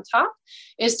images on top,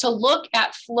 is to look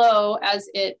at flow as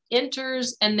it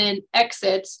enters and then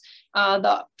exits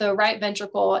the right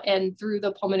ventricle and through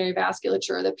the pulmonary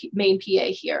vasculature, the main PA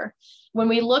here. When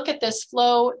we look at this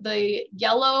flow, the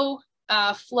yellow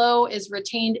flow is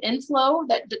retained inflow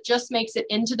that just makes it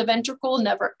into the ventricle,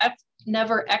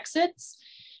 never exits.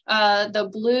 The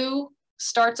blue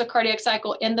starts a cardiac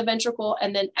cycle in the ventricle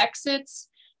and then exits.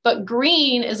 But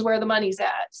green is where the money's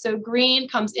at. So green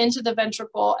comes into the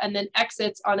ventricle and then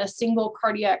exits on a single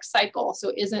cardiac cycle.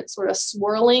 So isn't sort of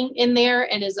swirling in there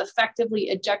and is effectively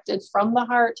ejected from the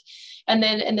heart. And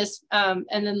then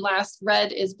last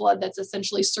red is blood that's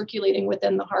essentially circulating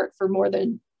within the heart for more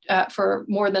than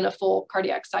a full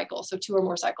cardiac cycle, so 2 or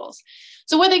more cycles.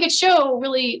 So what they could show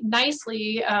really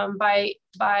nicely by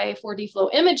 4D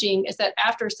flow imaging is that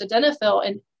after sildenafil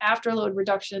and afterload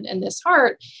reduction in this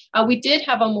heart, we did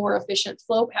have a more efficient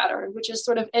flow pattern, which is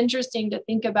sort of interesting to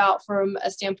think about from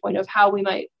a standpoint of how we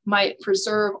might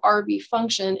preserve RV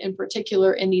function, in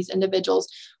particular in these individuals,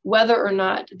 whether or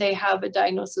not they have a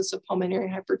diagnosis of pulmonary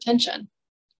hypertension.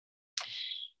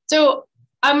 So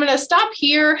I'm going to stop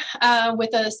here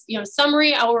with a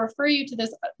summary. I will refer you to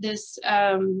this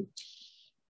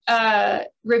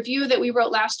review that we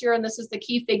wrote last year, and this is the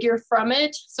key figure from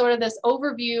it, sort of this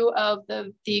overview of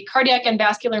the cardiac and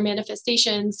vascular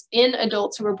manifestations in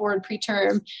adults who were born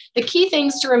preterm. The key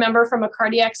things to remember from a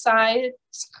cardiac standpoint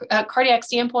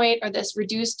are this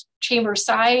reduced chamber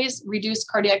size, reduced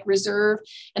cardiac reserve,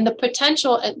 and the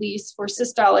potential, at least, for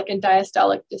systolic and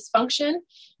diastolic dysfunction.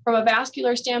 From a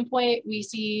vascular standpoint, we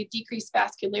see decreased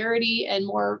vascularity and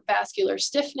more vascular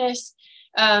stiffness.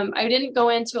 I didn't go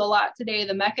into a lot today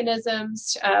the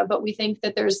mechanisms, but we think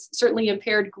that there's certainly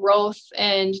impaired growth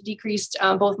and decreased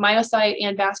both myocyte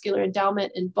and vascular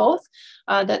endowment in both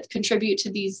that contribute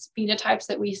to these phenotypes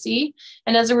that we see.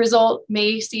 And as a result,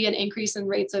 may see an increase in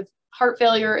rates of heart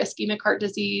failure, ischemic heart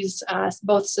disease,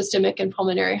 both systemic and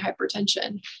pulmonary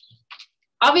hypertension.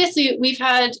 Obviously, we've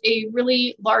had a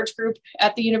really large group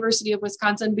at the University of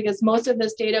Wisconsin because most of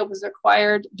this data was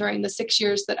acquired during the 6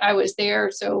 years that I was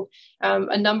there. So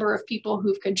a number of people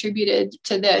who've contributed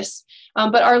to this.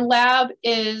 But our lab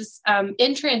is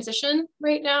in transition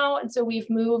right now. And so we've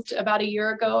moved about a year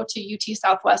ago to UT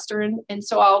Southwestern. And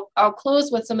so I'll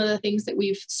close with some of the things that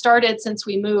we've started since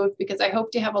we moved, because I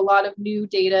hope to have a lot of new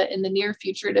data in the near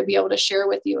future to be able to share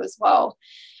with you as well.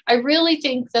 I really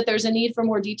think that there's a need for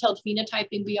more detailed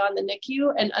phenotyping beyond the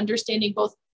NICU and understanding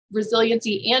both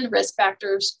resiliency and risk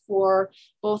factors for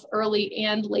both early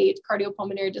and late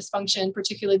cardiopulmonary dysfunction,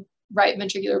 particularly right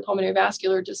ventricular pulmonary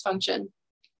vascular dysfunction.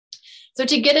 So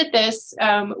to get at this,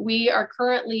 we are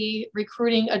currently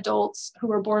recruiting adults who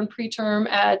were born preterm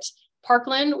at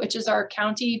Parkland, which is our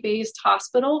county-based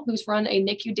hospital, who's run a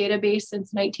NICU database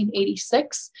since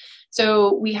 1986.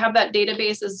 So we have that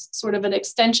database as sort of an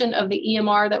extension of the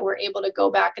EMR that we're able to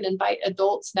go back and invite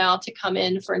adults now to come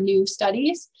in for new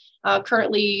studies.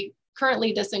 Currently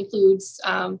this includes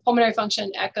pulmonary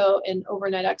function, echo, and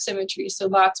overnight oximetry. So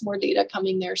lots more data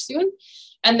coming there soon.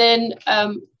 And then,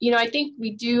 I think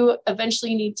we do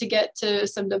eventually need to get to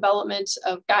some development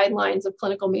of guidelines of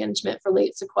clinical management for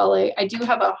late sequelae. I do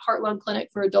have a heart-lung clinic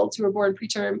for adults who are born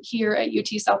preterm here at UT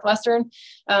Southwestern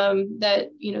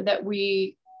that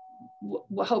we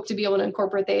hope to be able to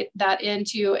incorporate that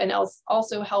into and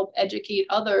also help educate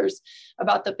others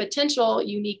about the potential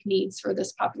unique needs for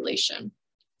this population.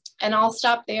 And I'll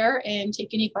stop there and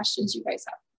take any questions you guys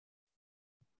have.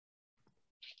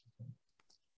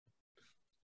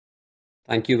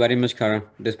 Thank you very much, Kara.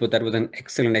 That was an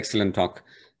excellent talk.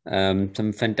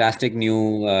 Some fantastic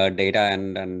new data,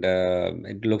 and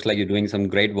it looks like you're doing some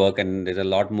great work, and there's a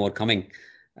lot more coming,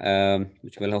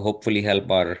 which will hopefully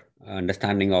help our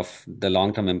understanding of the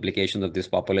long-term implications of this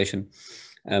population.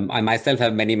 I myself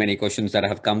have many questions that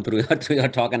have come through through your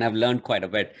talk, and I've learned quite a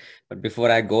bit. But before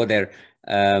I go there,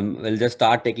 we'll just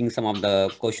start taking some of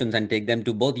the questions and take them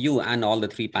to both you and all the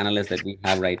three panelists that we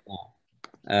have right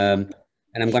now.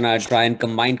 And I'm going to try and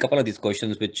combine a couple of these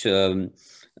questions, which one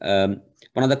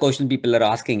of the questions people are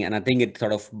asking, and I think it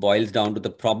sort of boils down to the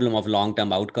problem of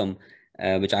long-term outcome,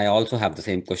 which I also have the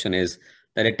same question, is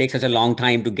that it takes such a long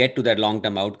time to get to that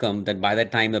long-term outcome that by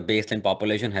that time the baseline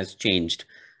population has changed.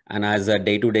 And as a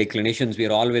day-to-day clinicians, we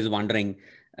are always wondering,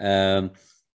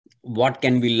 what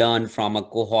can we learn from a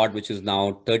cohort which is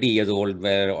now 30 years old,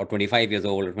 or 25 years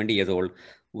old, or 20 years old,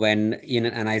 when in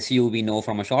an ICU, we know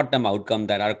from a short-term outcome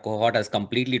that our cohort has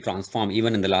completely transformed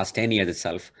even in the last 10 years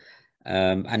itself.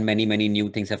 And many new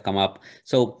things have come up.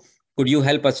 So could you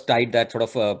help us tide that sort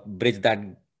of bridge that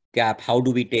gap? How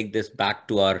do we take this back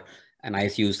to an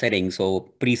ICU setting?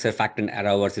 So pre-surfactant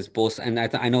era versus post. And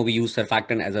I know we use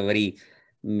surfactant as a very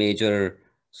major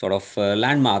sort of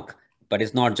landmark, but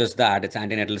it's not just that. It's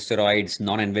antenatal steroids,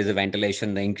 non-invasive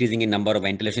ventilation. The increasing in number of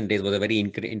ventilation days was a very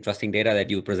interesting data that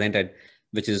you presented,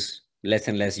 which is less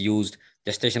and less used.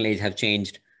 Gestational age have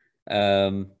changed.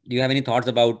 Do you have any thoughts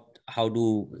about how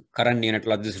do current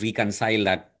neonatologists reconcile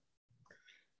that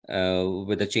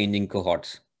with the changing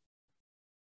cohorts?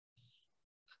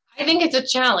 I think it's a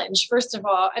challenge. First of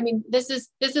all, I mean, this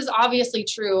is obviously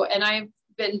true, and I've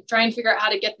been trying to figure out how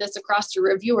to get this across to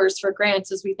reviewers for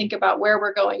grants as we think about where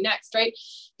we're going next, right?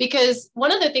 Because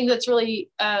one of the things that's really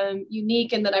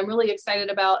unique and that I'm really excited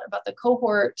about the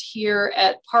cohort here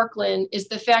at Parkland is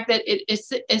the fact that it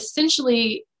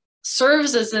essentially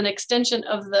serves as an extension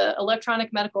of the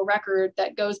electronic medical record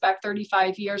that goes back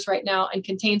 35 years right now and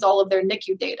contains all of their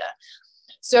NICU data.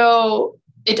 So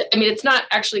it's not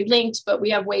actually linked, but we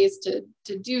have ways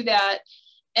to do that.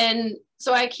 And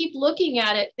so I keep looking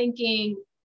at it thinking,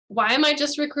 why am I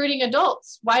just recruiting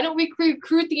adults? Why don't we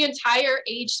recruit the entire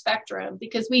age spectrum?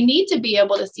 Because we need to be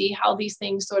able to see how these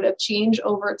things sort of change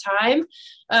over time.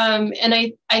 And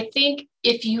I think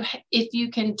if you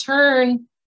can turn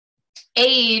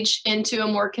age into a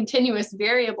more continuous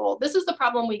variable, this is the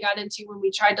problem we got into when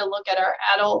we tried to look at our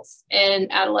adults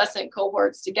and adolescent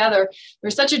cohorts together.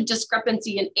 There's such a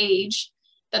discrepancy in age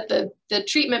that the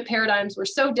treatment paradigms were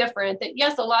so different that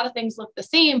yes, a lot of things look the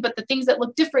same, but the things that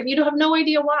look different, you don't have no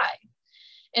idea why.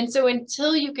 And so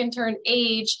until you can turn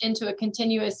age into a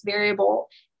continuous variable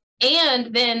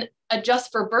and then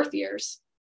adjust for birth years,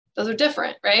 those are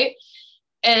different, right?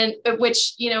 And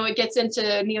which, it gets into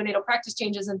neonatal practice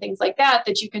changes and things like that,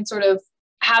 that you can sort of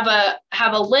have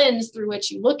a lens through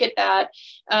which you look at that.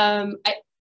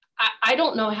 I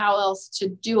don't know how else to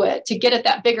do it, to get at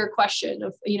that bigger question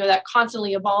of, that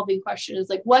constantly evolving question is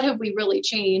like, what have we really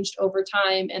changed over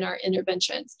time in our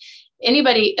interventions?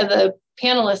 Anybody of the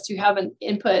panelists who have an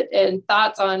input and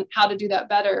thoughts on how to do that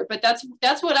better, but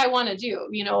that's what I want to do.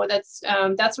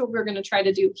 That's what we're going to try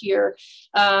to do here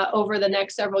over the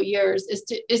next several years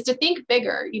is to think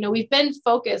bigger. We've been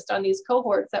focused on these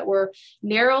cohorts that were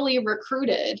narrowly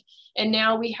recruited, and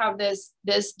now we have this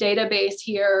database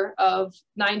here of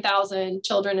 9,000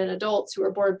 children and adults who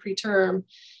are born preterm,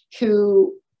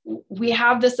 who we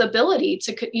have this ability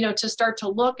to to start to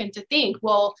look and to think,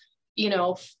 well,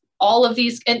 all of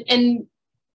these and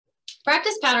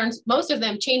practice patterns, most of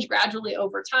them change gradually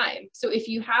over time. So if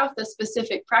you have the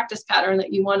specific practice pattern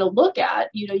that you want to look at,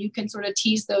 you can sort of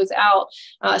tease those out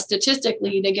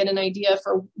statistically to get an idea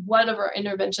for what of our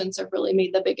interventions have really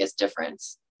made the biggest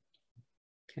difference.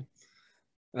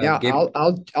 Yeah,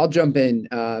 I'll jump in.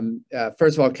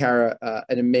 First of all, Kara,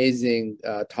 an amazing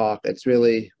talk. It's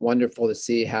really wonderful to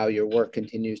see how your work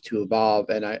continues to evolve,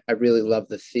 and I really love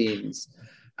the themes.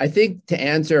 I think to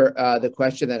answer the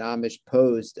question that Amish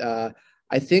posed,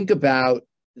 I think about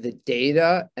the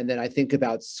data and then I think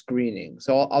about screening.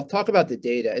 So I'll talk about the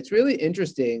data. It's really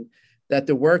interesting that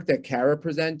the work that Kara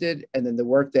presented and then the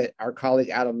work that our colleague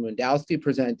Adam Lewandowski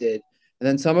presented, and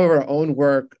then some of our own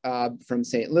work from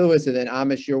St. Louis, and then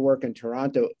Amish, your work in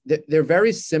Toronto, they're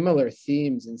very similar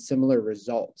themes and similar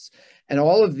results. And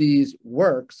all of these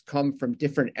works come from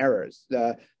different eras.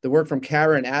 The work from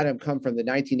Kara and Adam come from the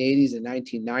 1980s and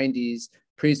 1990s,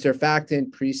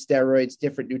 pre-surfactant, pre-steroids,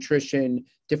 different nutrition,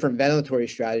 different ventilatory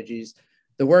strategies.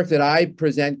 The work that I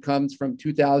present comes from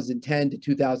 2010 to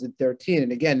 2013.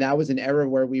 And again, that was an era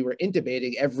where we were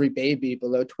intubating every baby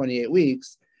below 28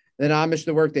 weeks. Then Amish,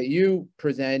 the work that you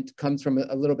present comes from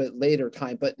a little bit later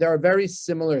time, but there are very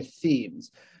similar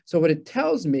themes. So what it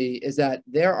tells me is that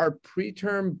there are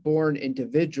preterm born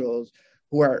individuals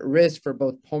who are at risk for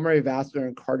both pulmonary vascular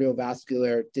and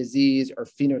cardiovascular disease or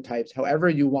phenotypes, however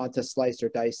you want to slice or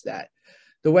dice that.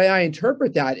 The way I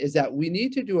interpret that is that we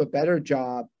need to do a better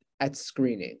job at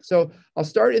screening. So I'll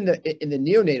start in the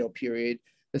neonatal period.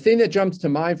 The thing that jumps to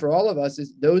mind for all of us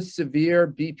is those severe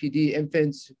BPD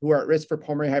infants who are at risk for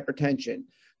pulmonary hypertension.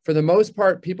 For the most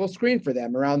part, people screen for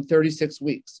them around 36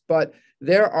 weeks, but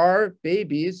there are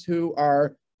babies who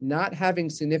are not having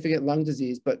significant lung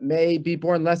disease, but may be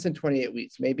born less than 28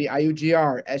 weeks, maybe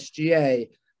IUGR, SGA,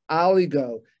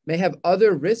 oligo, may have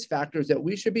other risk factors that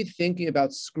we should be thinking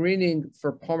about screening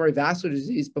for pulmonary vascular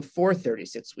disease before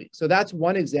 36 weeks. So that's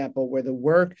one example where the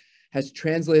work has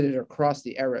translated across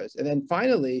the eras. And then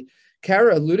finally,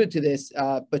 Kara alluded to this,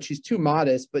 but she's too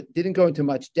modest, but didn't go into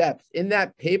much depth. In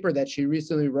that paper that she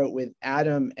recently wrote with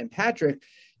Adam and Patrick,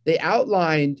 they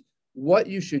outlined what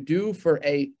you should do for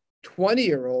a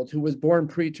 20-year-old who was born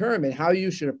preterm and how you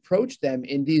should approach them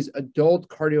in these adult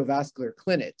cardiovascular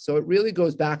clinics. So it really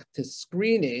goes back to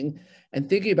screening and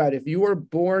thinking about if you were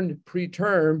born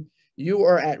preterm, you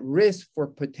are at risk for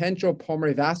potential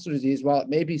pulmonary vascular disease. While it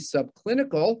may be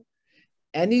subclinical,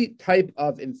 any type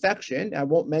of infection, I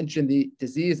won't mention the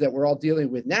disease that we're all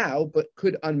dealing with now, but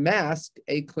could unmask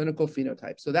a clinical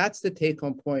phenotype. So that's the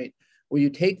take-home point, where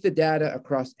you take the data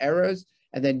across eras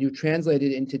and then you translate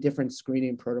it into different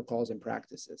screening protocols and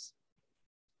practices.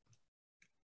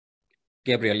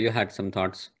 Gabriel, you had some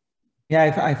thoughts.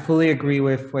 Yeah, I fully agree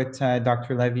with what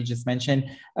Dr. Levy just mentioned.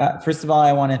 First of all,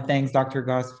 I want to thank Dr.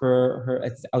 Goss for her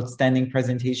outstanding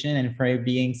presentation and for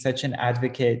being such an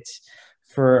advocate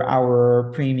for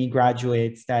our preemie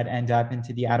graduates that end up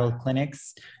into the adult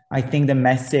clinics. I think the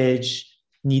message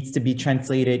needs to be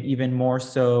translated even more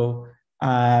so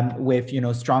with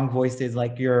strong voices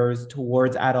like yours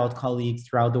towards adult colleagues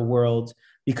throughout the world,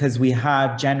 because we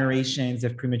have generations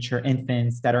of premature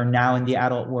infants that are now in the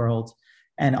adult world,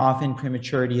 and often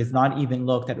prematurity is not even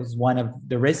looked at as one of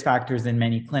the risk factors in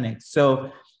many clinics.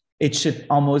 So it should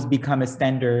almost become a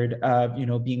standard of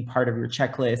being part of your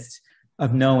checklist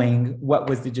of knowing what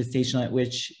was the gestation at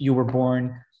which you were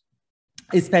born,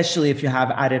 especially if you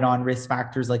have added on risk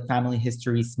factors like family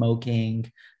history,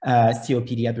 smoking,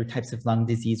 COPD, other types of lung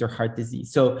disease or heart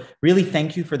disease. So really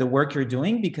thank you for the work you're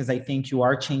doing, because I think you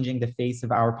are changing the face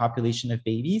of our population of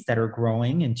babies that are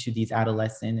growing into these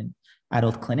adolescent and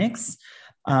adult clinics.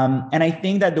 And I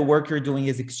think that the work you're doing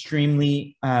is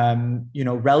extremely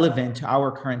relevant to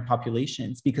our current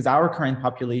populations, because our current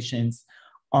populations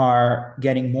are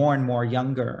getting more and more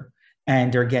younger,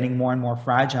 and they're getting more and more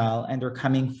fragile, and they're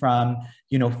coming from,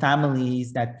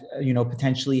 families that,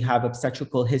 potentially have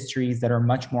obstetrical histories that are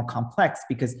much more complex,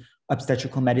 because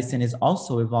obstetrical medicine is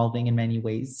also evolving in many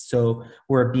ways. So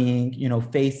we're being,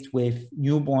 faced with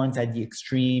newborns at the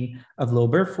extreme of low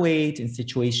birth weight in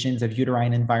situations of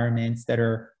uterine environments that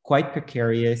are quite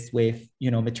precarious with,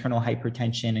 maternal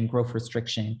hypertension and growth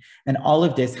restriction. And all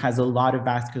of this has a lot of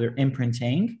vascular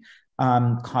imprinting,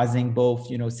 causing both,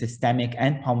 systemic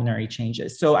and pulmonary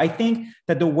changes. So I think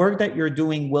that the work that you're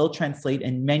doing will translate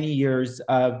in many years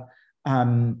of,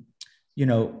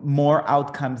 more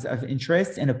outcomes of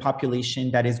interest in a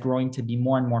population that is growing to be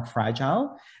more and more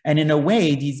fragile. And in a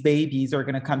way, these babies are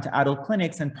going to come to adult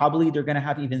clinics, and probably they're going to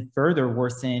have even further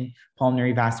worsened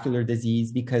pulmonary vascular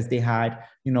disease, because they had,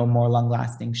 more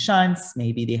long-lasting shunts,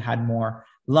 maybe they had more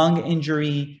lung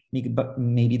injury,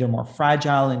 maybe they're more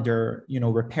fragile in their,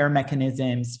 repair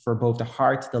mechanisms for both the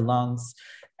heart, the lungs.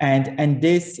 And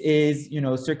this is,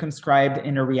 circumscribed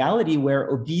in a reality where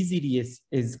obesity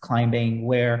is climbing,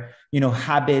 where,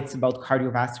 habits about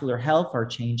cardiovascular health are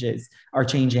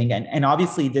changing. And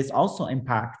obviously this also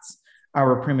impacts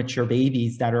our premature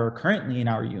babies that are currently in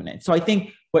our unit. So I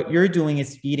think what you're doing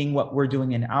is feeding what we're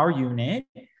doing in our unit,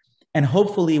 and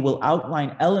hopefully will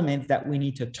outline elements that we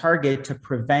need to target to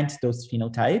prevent those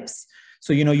phenotypes.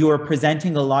 So, you are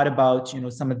presenting a lot about,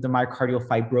 some of the myocardial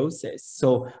fibrosis.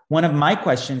 So one of my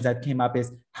questions that came up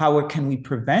is, how can we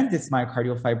prevent this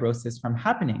myocardial fibrosis from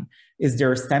happening? Is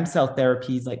there stem cell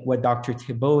therapies like what Dr.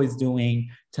 Thibault is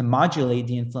doing to modulate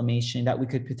the inflammation that we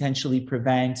could potentially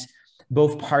prevent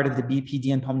both part of the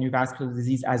BPD and pulmonary vascular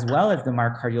disease, as well as the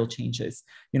myocardial changes?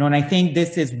 And I think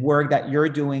this is work that you're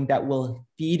doing that will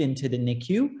feed into the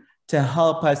NICU to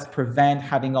help us prevent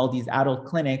having all these adult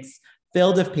clinics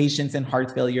filled with patients in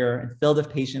heart failure and filled with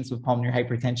patients with pulmonary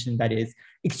hypertension that is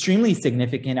extremely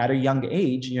significant at a young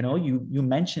age. You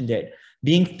mentioned it,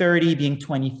 being 30, being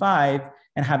 25,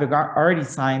 and having already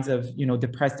signs of,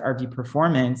 depressed RV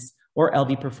performance or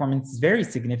LV performance is very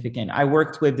significant. I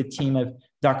worked with the team of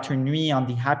Dr. Nui on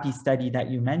the HAPPY study that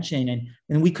you mentioned,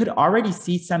 and we could already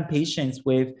see some patients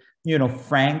with,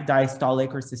 frank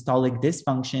diastolic or systolic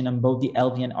dysfunction on both the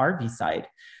LV and RV side.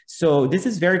 So this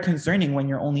is very concerning when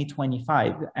you're only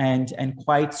 25 and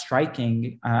quite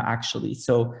striking, actually.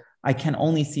 So I can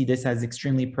only see this as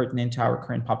extremely pertinent to our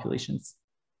current populations.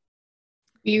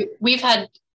 We've had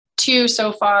 2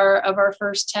 so far of our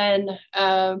first 10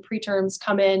 preterms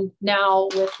come in now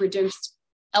with reduced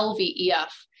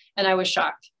LVEF, and I was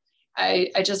shocked.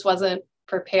 I just wasn't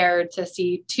prepared to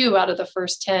see 2 out of the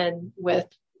first 10 with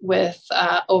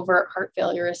overt heart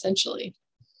failure, essentially.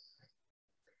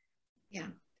 Yeah.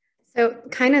 So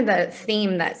kind of the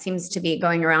theme that seems to be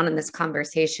going around in this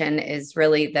conversation is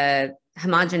really the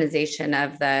homogenization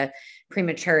of the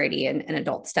prematurity in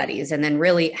adult studies. And then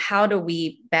really, how do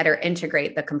we better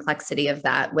integrate the complexity of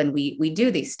that when we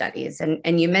do these studies?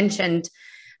 And you mentioned,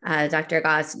 Dr.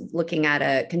 Goss, looking at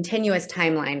a continuous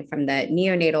timeline from the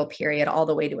neonatal period all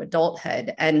the way to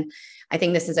adulthood. And I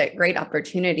think this is a great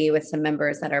opportunity with some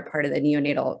members that are part of the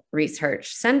Neonatal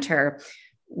Research Center.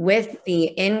 With the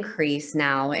increase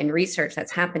now in research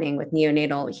that's happening with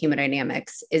neonatal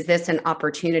hemodynamics, is this an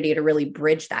opportunity to really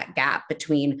bridge that gap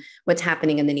between what's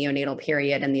happening in the neonatal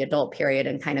period and the adult period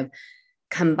and kind of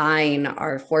combine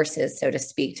our forces, so to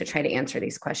speak, to try to answer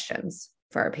these questions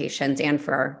for our patients and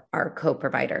for our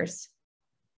co-providers?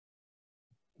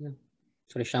 Yeah.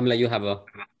 Sorry, Shamla, you have a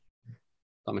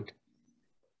comment.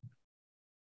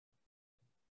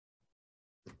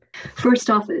 First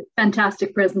off,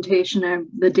 fantastic presentation.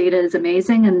 The data is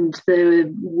amazing, and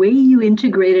the way you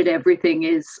integrated everything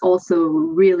is also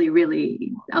really,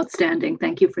 really outstanding.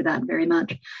 Thank you for that very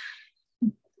much.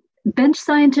 Bench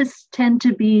scientists tend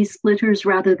to be splitters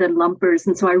rather than lumpers,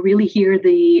 and so I really hear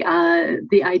the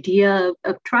idea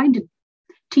of trying to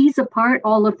tease apart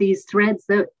all of these threads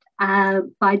that,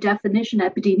 by definition,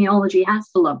 epidemiology has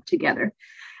to lump together.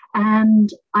 And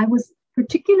I was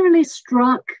particularly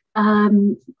struck.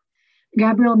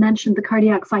 Gabrielle mentioned the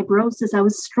cardiac fibrosis. I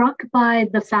was struck by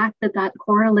the fact that that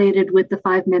correlated with the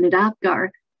 5-minute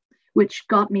APGAR, which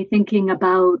got me thinking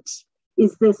about,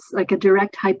 is this like a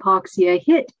direct hypoxia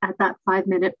hit at that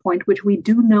 5-minute point, which we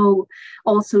do know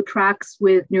also tracks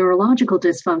with neurological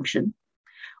dysfunction?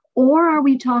 Or are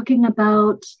we talking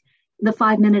about the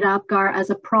 5-minute APGAR as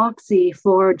a proxy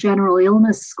for general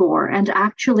illness score? And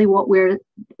actually what we're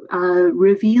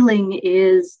revealing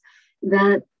is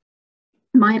that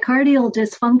myocardial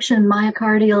dysfunction,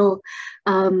 myocardial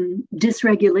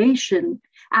dysregulation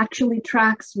actually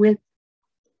tracks with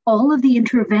all of the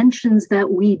interventions that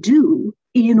we do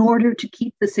in order to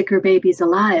keep the sicker babies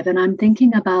alive. And I'm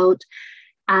thinking about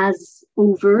as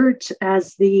overt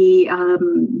as the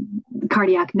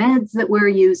cardiac meds that we're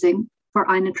using for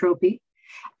inotropy,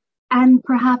 and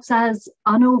perhaps as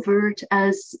unovert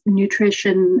as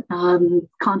nutrition,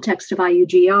 context of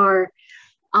IUGR,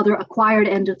 other acquired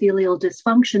endothelial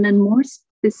dysfunction, and more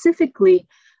specifically,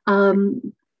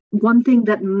 one thing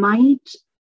that might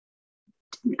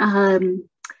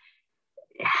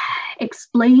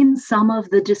explain some of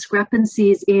the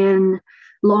discrepancies in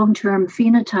long-term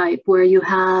phenotype, where you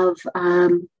have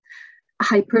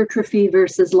hypertrophy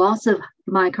versus loss of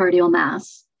myocardial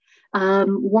mass,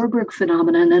 Warburg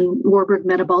phenomenon and Warburg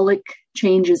metabolic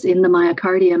changes in the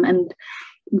myocardium, and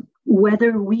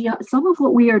whether some of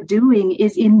what we are doing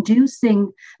is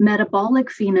inducing metabolic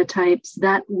phenotypes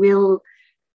that will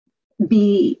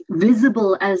be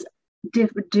visible as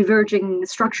diverging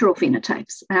structural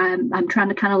phenotypes. And I'm trying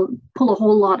to kind of pull a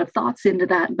whole lot of thoughts into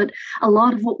that, but a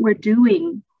lot of what we're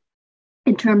doing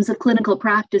in terms of clinical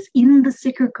practice in the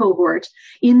sicker cohort,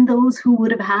 in those who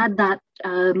would have had that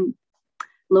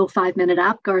low 5-minute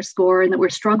APGAR score and that we're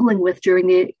struggling with during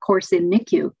the course in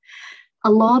NICU,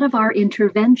 a lot of our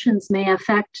interventions may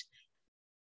affect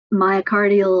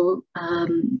myocardial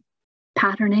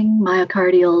patterning,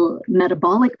 myocardial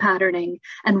metabolic patterning,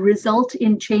 and result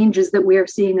in changes that we are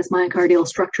seeing as myocardial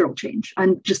structural change.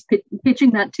 I'm just pitching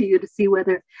that to you to see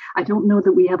whether, I don't know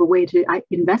that we have a way to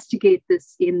investigate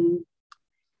this in.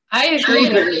 I agree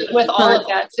with all of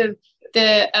that. So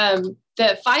the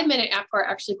 5-minute APGAR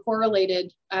actually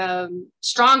correlated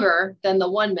stronger than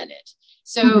the 1 minute.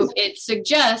 So it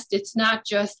suggests it's not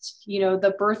just,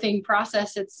 the birthing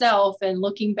process itself and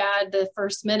looking bad the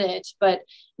first minute, but,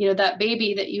 that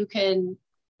baby that you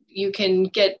can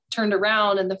get turned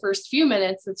around in the first few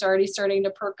minutes, that's already starting to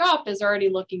perk up, is already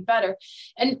looking better.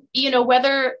 And,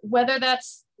 whether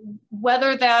that's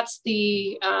whether that's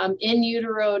the in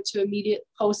utero to immediate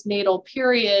postnatal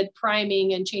period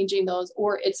priming and changing those,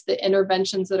 or it's the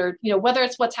interventions that are, whether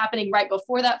it's what's happening right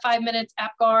before that 5 minutes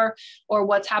APGAR or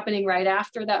what's happening right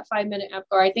after that 5 minute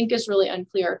APGAR, I think is really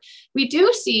unclear. We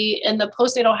do see in the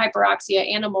postnatal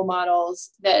hyperoxia animal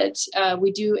models that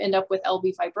we do end up with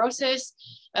LV fibrosis,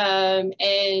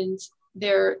 and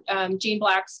Jane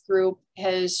Black's group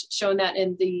has shown that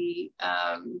in the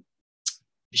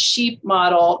sheep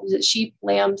model, sheep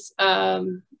lambs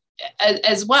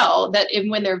as well, that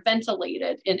when they're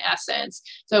ventilated in essence.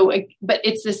 So, but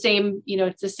it's the same,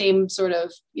 it's the same sort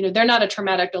of, they're not a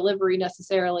traumatic delivery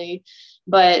necessarily,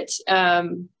 but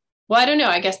well, I don't know,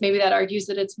 I guess maybe that argues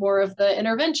that it's more of the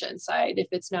intervention side if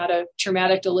it's not a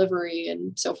traumatic delivery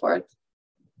and so forth.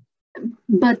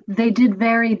 But they did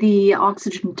vary the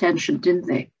oxygen tension, didn't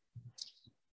they?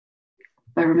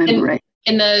 If I remember right.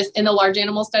 In the large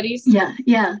animal studies?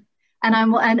 Yeah.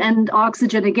 And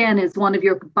oxygen again is one of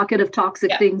your bucket of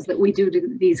toxic things that we do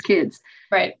to these kids.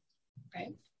 Right.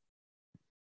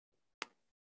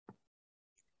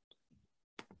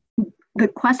 The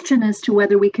question as to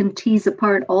whether we can tease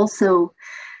apart also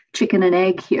chicken and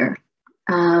egg here.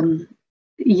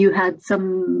 You had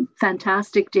some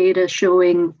fantastic data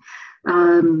showing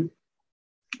the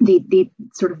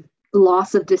sort of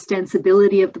loss of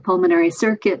distensibility of the pulmonary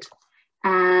circuit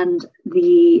and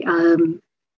the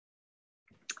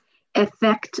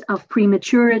effect of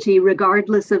prematurity,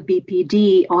 regardless of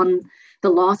BPD, on the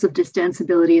loss of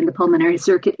distensibility in the pulmonary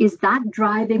circuit. Is that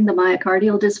driving the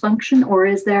myocardial dysfunction, or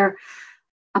is there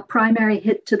a primary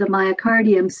hit to the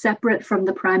myocardium separate from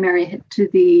the primary hit to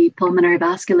the pulmonary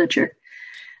vasculature?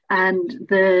 And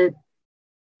the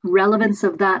relevance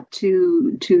of that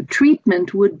to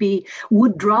treatment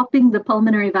would dropping the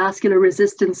pulmonary vascular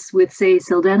resistance with, say,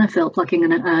 sildenafil,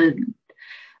 plucking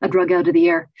a drug out of the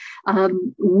air,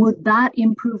 would that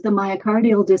improve the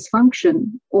myocardial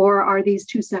dysfunction, or are these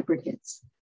two separate hits?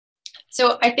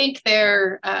 So I think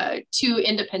they're two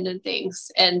independent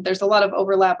things, and there's a lot of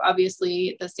overlap,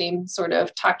 obviously, the same sort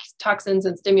of toxins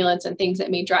and stimulants and things that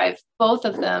may drive both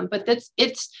of them, but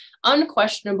it's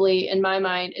unquestionably, in my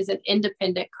mind, is an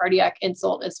independent cardiac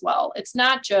insult as well. It's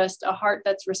not just a heart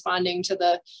that's responding to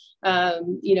the,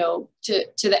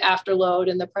 to the afterload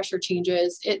and the pressure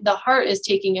changes. The heart is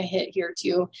taking a hit here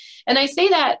too. And I say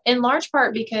that in large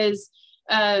part because,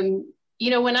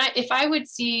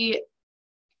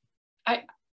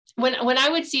 when I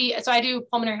would see, so I do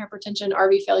pulmonary hypertension,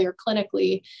 RV failure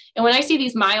clinically, and when I see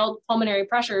these mild pulmonary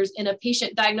pressures in a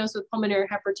patient diagnosed with pulmonary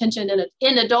hypertension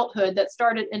in adulthood that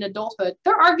started in adulthood,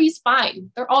 their RV's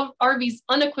fine. They're all RVs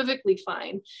unequivocally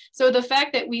fine. So the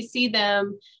fact that we see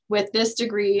them with this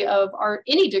degree of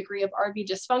any degree of RV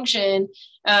dysfunction,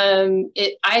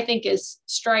 I think is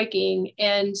striking.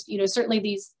 And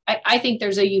certainly I think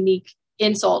there's a unique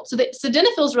insult. So the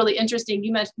sildenafil is really interesting.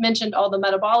 You mentioned all the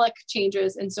metabolic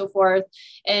changes and so forth.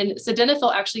 And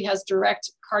sildenafil actually has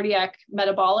direct cardiac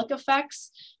metabolic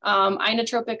effects,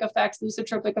 inotropic effects,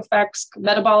 lusotropic effects,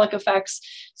 metabolic effects.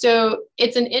 So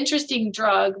it's an interesting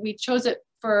drug. We chose it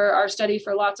for our study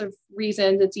for lots of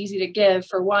reasons. It's easy to give,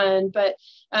 for one, but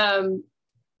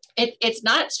it's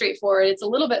not straightforward. It's a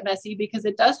little bit messy because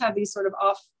it does have these sort of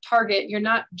off target. You're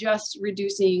not just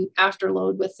reducing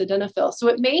afterload with sildenafil. So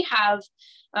it may have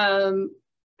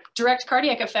direct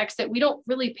cardiac effects that we don't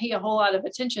really pay a whole lot of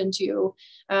attention to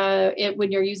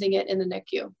when you're using it in the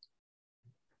NICU.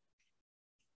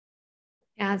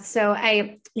 Yeah, so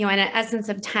in an essence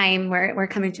of time, we're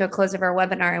coming to a close of our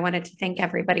webinar. I wanted to thank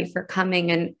everybody for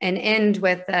coming and end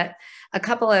with a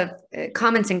couple of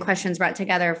comments and questions brought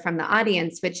together from the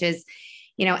audience, which is,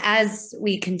 as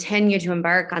we continue to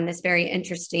embark on this very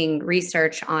interesting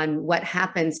research on what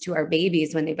happens to our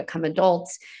babies when they become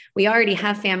adults, we already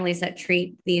have families that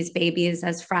treat these babies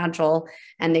as fragile,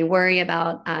 and they worry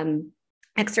about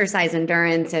exercise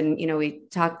endurance. And, we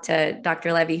talked to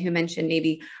Dr. Levy, who mentioned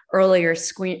maybe earlier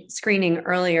screening,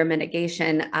 earlier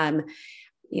mitigation.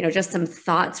 Just some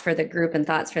thoughts for the group and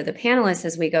thoughts for the panelists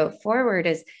as we go forward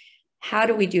is, how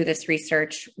do we do this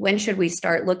research? When should we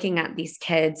start looking at these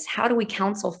kids? How do we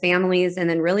counsel families and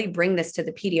then really bring this to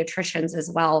the pediatricians as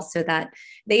well, so that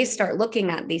they start looking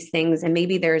at these things? And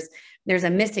maybe there's a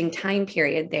missing time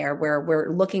period there where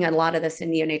we're looking at a lot of this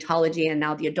in neonatology, and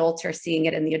now the adults are seeing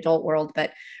it in the adult world, but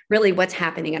really what's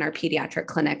happening in our pediatric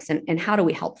clinics, and how do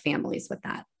we help families with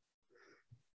that?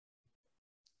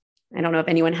 I don't know if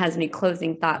anyone has any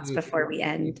closing thoughts before we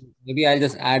end. Maybe I'll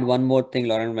just add one more thing,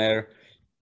 Lauren, where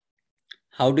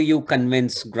how do you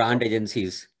convince grant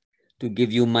agencies to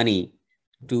give you money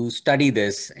to study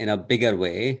this in a bigger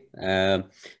way?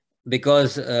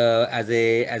 because as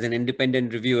an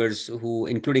independent reviewers who,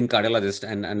 including cardiologist,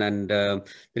 and the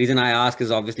reason I ask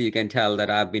is obviously you can tell that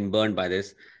I've been burned by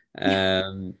this,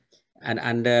 and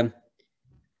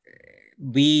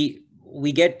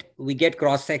we get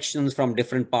cross sections from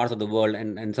different parts of the world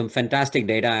and some fantastic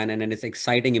data and it's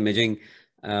exciting imaging,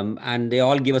 and they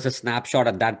all give us a snapshot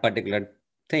at that particular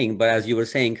thing. But as you were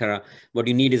saying, Kara, what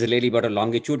you need is really about a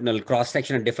longitudinal cross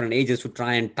section at different ages to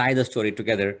try and tie the story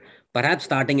together, perhaps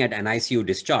starting at an ICU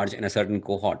discharge in a certain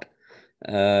cohort,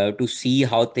 to see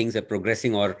how things are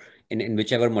progressing, or in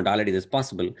whichever modality is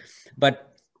possible.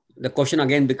 But the question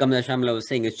again becomes, as Shamla was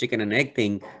saying, is chicken and egg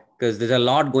thing, because there's a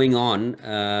lot going on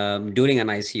during an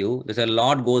ICU. There's a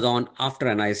lot goes on after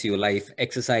an ICU life: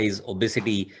 exercise,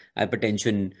 obesity,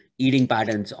 hypertension, eating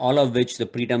patterns, all of which the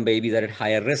preterm babies are at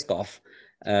higher risk of.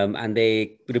 And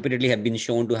they repeatedly have been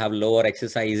shown to have lower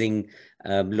exercising,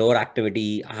 lower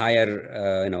activity,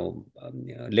 higher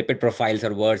lipid profiles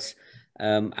are worse.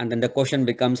 And then the question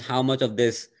becomes, how much of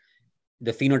this,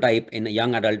 the phenotype in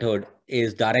young adulthood,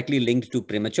 is directly linked to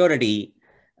prematurity,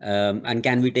 and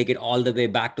can we take it all the way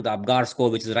back to the Apgar score,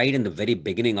 which is right in the very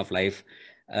beginning of life?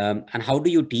 And how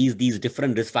do you tease these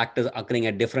different risk factors occurring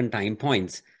at different time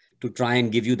points to try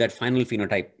and give you that final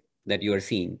phenotype that you are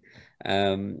seeing?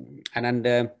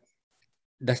 The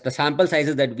sample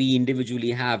sizes that we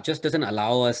individually have just doesn't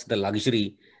allow us the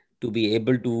luxury to be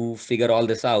able to figure all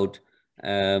this out.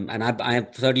 And I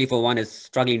certainly, for one, is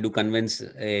struggling to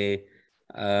convincing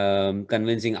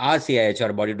our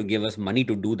CIHR body to give us money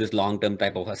to do this long-term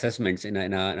type of assessments in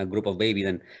a group of babies.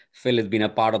 And Phil has been a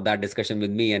part of that discussion with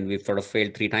me, and we've sort of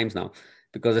failed 3 times now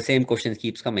because the same questions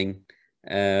keeps coming.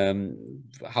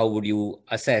 How would you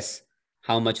assess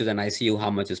how much is an ICU,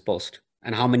 how much is post,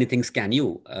 and how many things can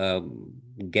you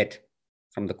get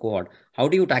from the cohort? How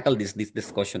do you tackle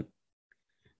this question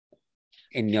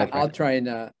in your practice?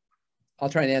 I'll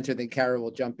try and answer, then Kara will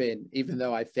jump in, even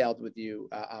though I failed with you,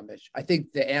 Amish. I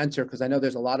think the answer, because I know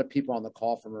there's a lot of people on the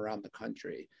call from around the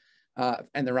country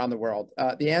and around the world.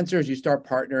 The answer is you start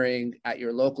partnering at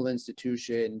your local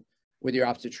institution with your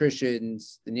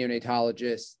obstetricians, the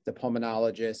neonatologists, the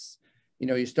pulmonologists.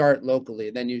 You start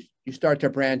locally, then you start to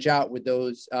branch out with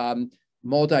those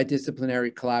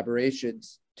multidisciplinary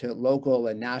collaborations to local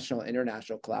and national,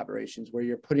 international collaborations, where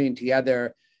you're putting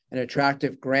together an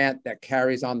attractive grant that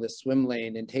carries on the swim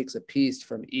lane and takes a piece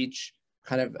from each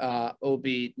kind of OB,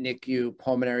 NICU,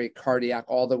 pulmonary, cardiac,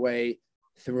 all the way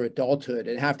through adulthood,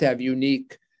 and have to have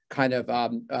unique kind of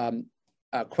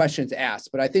questions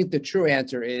asked. But I think the true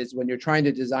answer is, when you're trying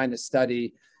to design a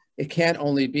study, it can't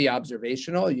only be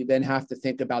observational. You then have to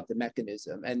think about the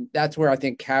mechanism. And that's where I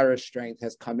think Kara's strength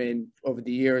has come in over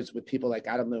the years with people like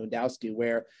Adam Lewandowski,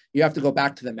 where you have to go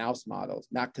back to the mouse models,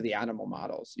 back to the animal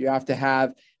models. You have to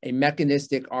have a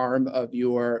mechanistic arm of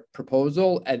your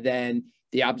proposal, and then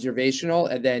the observational,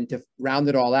 and then to round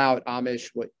it all out, Amish,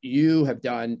 what you have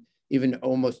done, even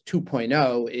almost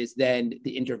 2.0, is then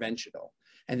the interventional.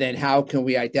 And then how can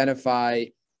we identify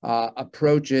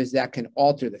approaches that can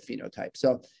alter the phenotype?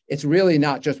 So it's really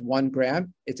not just one grant,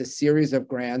 it's a series of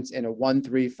grants in a 1,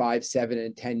 3, 5, 7,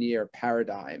 and 10-year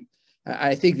paradigm.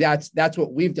 I think that's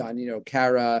what we've done,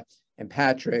 Kara and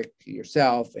Patrick,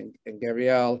 yourself and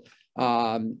Gabrielle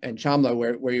and Shamla,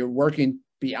 where you're working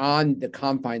beyond the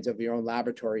confines of your own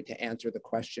laboratory to answer the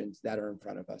questions that are in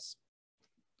front of us.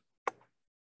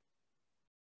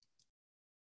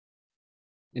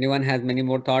 Anyone has many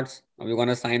more thoughts? Are we going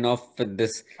to sign off with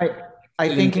this?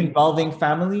 I think involving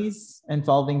families,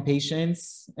 involving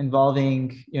patients,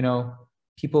 involving,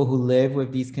 people who live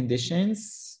with these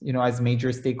conditions, as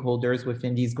major stakeholders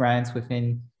within these grants,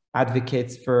 within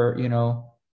advocates for,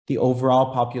 the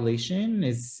overall population,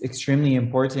 is extremely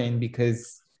important,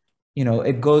 because,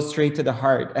 it goes straight to the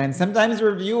heart. And sometimes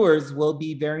reviewers will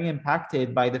be very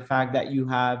impacted by the fact that you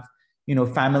have,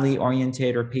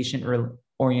 family-oriented or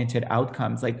patient-oriented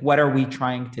outcomes. Like, what are we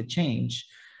trying to change?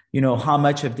 How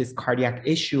much of this cardiac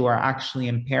issue are actually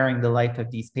impairing the life of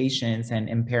these patients and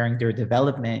impairing their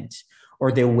development,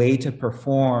 or their way to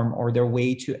perform, or their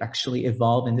way to actually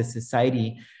evolve in the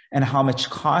society, and how much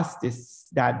cost does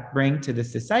that bring to the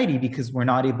society, because we're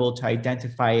not able to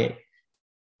identify it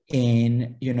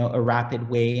in, a rapid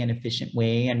way and efficient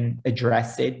way and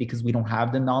address it, because we don't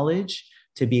have the knowledge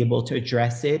to be able to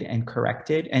address it and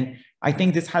correct it. And I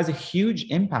think this has a huge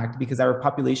impact, because our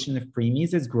population of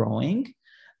preemies is growing,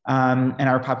 and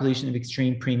our population of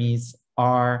extreme preemies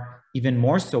are even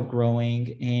more so growing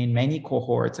in many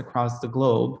cohorts across the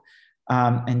globe.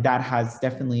 And that has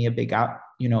definitely a big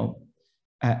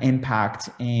impact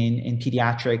in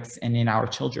pediatrics and in our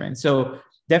children. So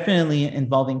definitely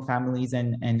involving families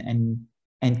and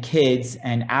and kids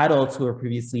and adults who are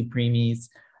previously preemies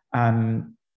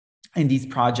in these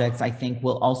projects, I think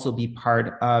will also be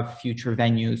part of future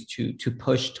venues to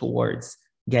push towards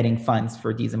getting funds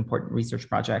for these important research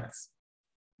projects.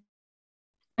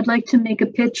 I'd like to make a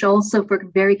pitch also for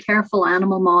very careful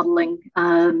animal modeling.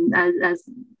 As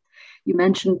you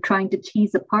mentioned, trying to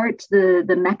tease apart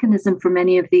the mechanism for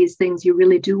many of these things, you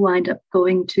really do wind up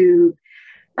going to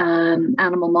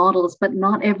animal models, but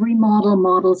not every model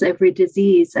models every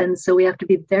disease. And so we have to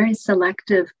be very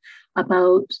selective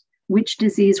about which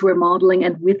disease we're modeling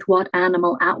and with what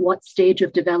animal at what stage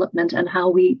of development and how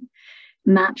we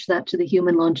match that to the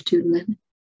human longitudinal.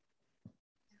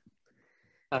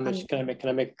 Can I make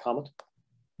a comment?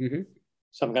 Mm-hmm.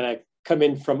 So I'm going to come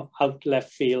in from out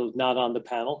left field, not on the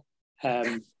panel.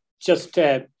 Just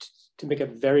to make a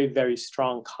very, very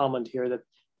strong comment here that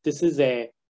this is a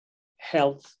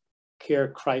health care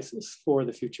crisis for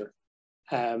the future.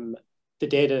 The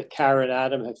data that Cara and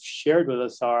Adam have shared with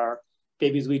us are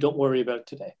babies we don't worry about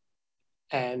today.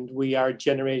 And we are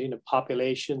generating a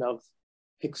population of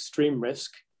extreme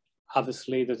risk.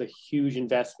 Obviously, there's a huge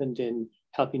investment in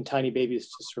helping tiny babies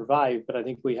to survive, but I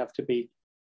think we have to be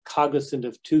cognizant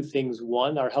of two things.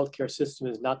 One, our healthcare system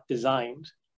is not designed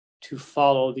to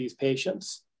follow these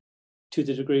patients to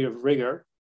the degree of rigor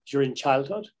during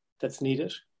childhood that's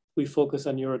needed. We focus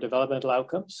on neurodevelopmental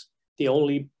outcomes. The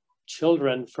only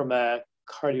children from a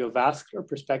cardiovascular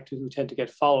perspective who tend to get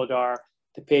followed are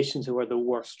the patients who are the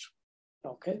worst.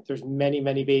 Okay, there's many,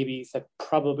 many babies that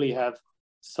probably have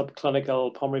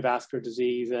subclinical pulmonary vascular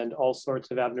disease and all sorts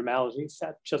of abnormalities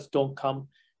that just don't come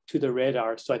to the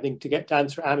radar. So I think to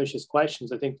answer Amish's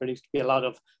questions, I think there needs to be a lot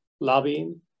of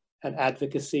lobbying and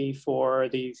advocacy for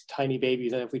these tiny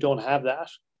babies. And if we don't have that,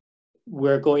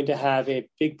 we're going to have a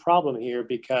big problem here,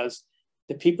 because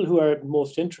the people who are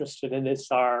most interested in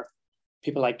this are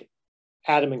people like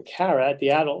Adam and Cara, the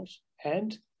adult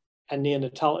and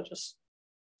neonatologists.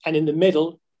 And in the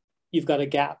middle, you've got a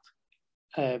gap.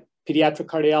 Pediatric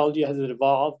cardiology, as it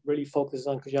evolved, really focuses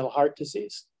on congenital heart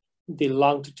disease. The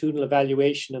longitudinal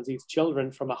evaluation of these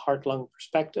children from a heart-lung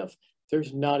perspective,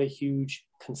 there's not a huge,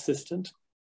 consistent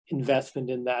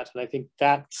investment in that. And I think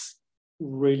that's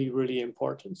really, really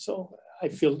important. So I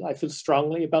feel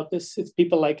strongly about this. It's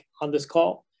people like on this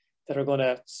call that are going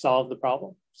to solve the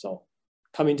problem. So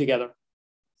coming together.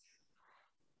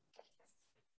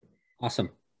 Awesome.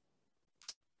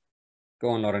 Go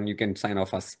on, Lauren, you can sign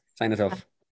us off.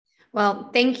 Well,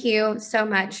 thank you so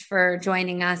much for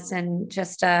joining us, and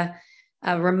just a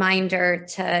reminder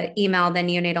to email the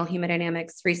Neonatal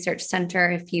Hemodynamics Research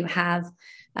Center if you have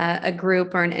a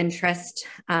group or an interest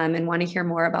and want to hear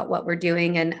more about what we're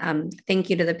doing. And thank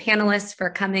you to the panelists for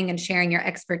coming and sharing your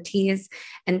expertise.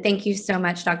 And thank you so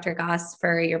much, Dr. Goss,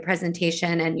 for your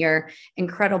presentation and your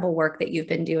incredible work that you've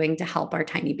been doing to help our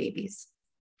tiny babies.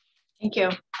 Thank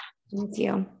you. Thank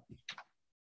you.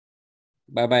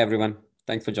 Bye-bye, everyone.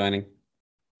 Thanks for joining.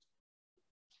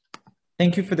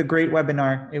 Thank you for the great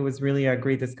webinar. It was really a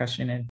great discussion. And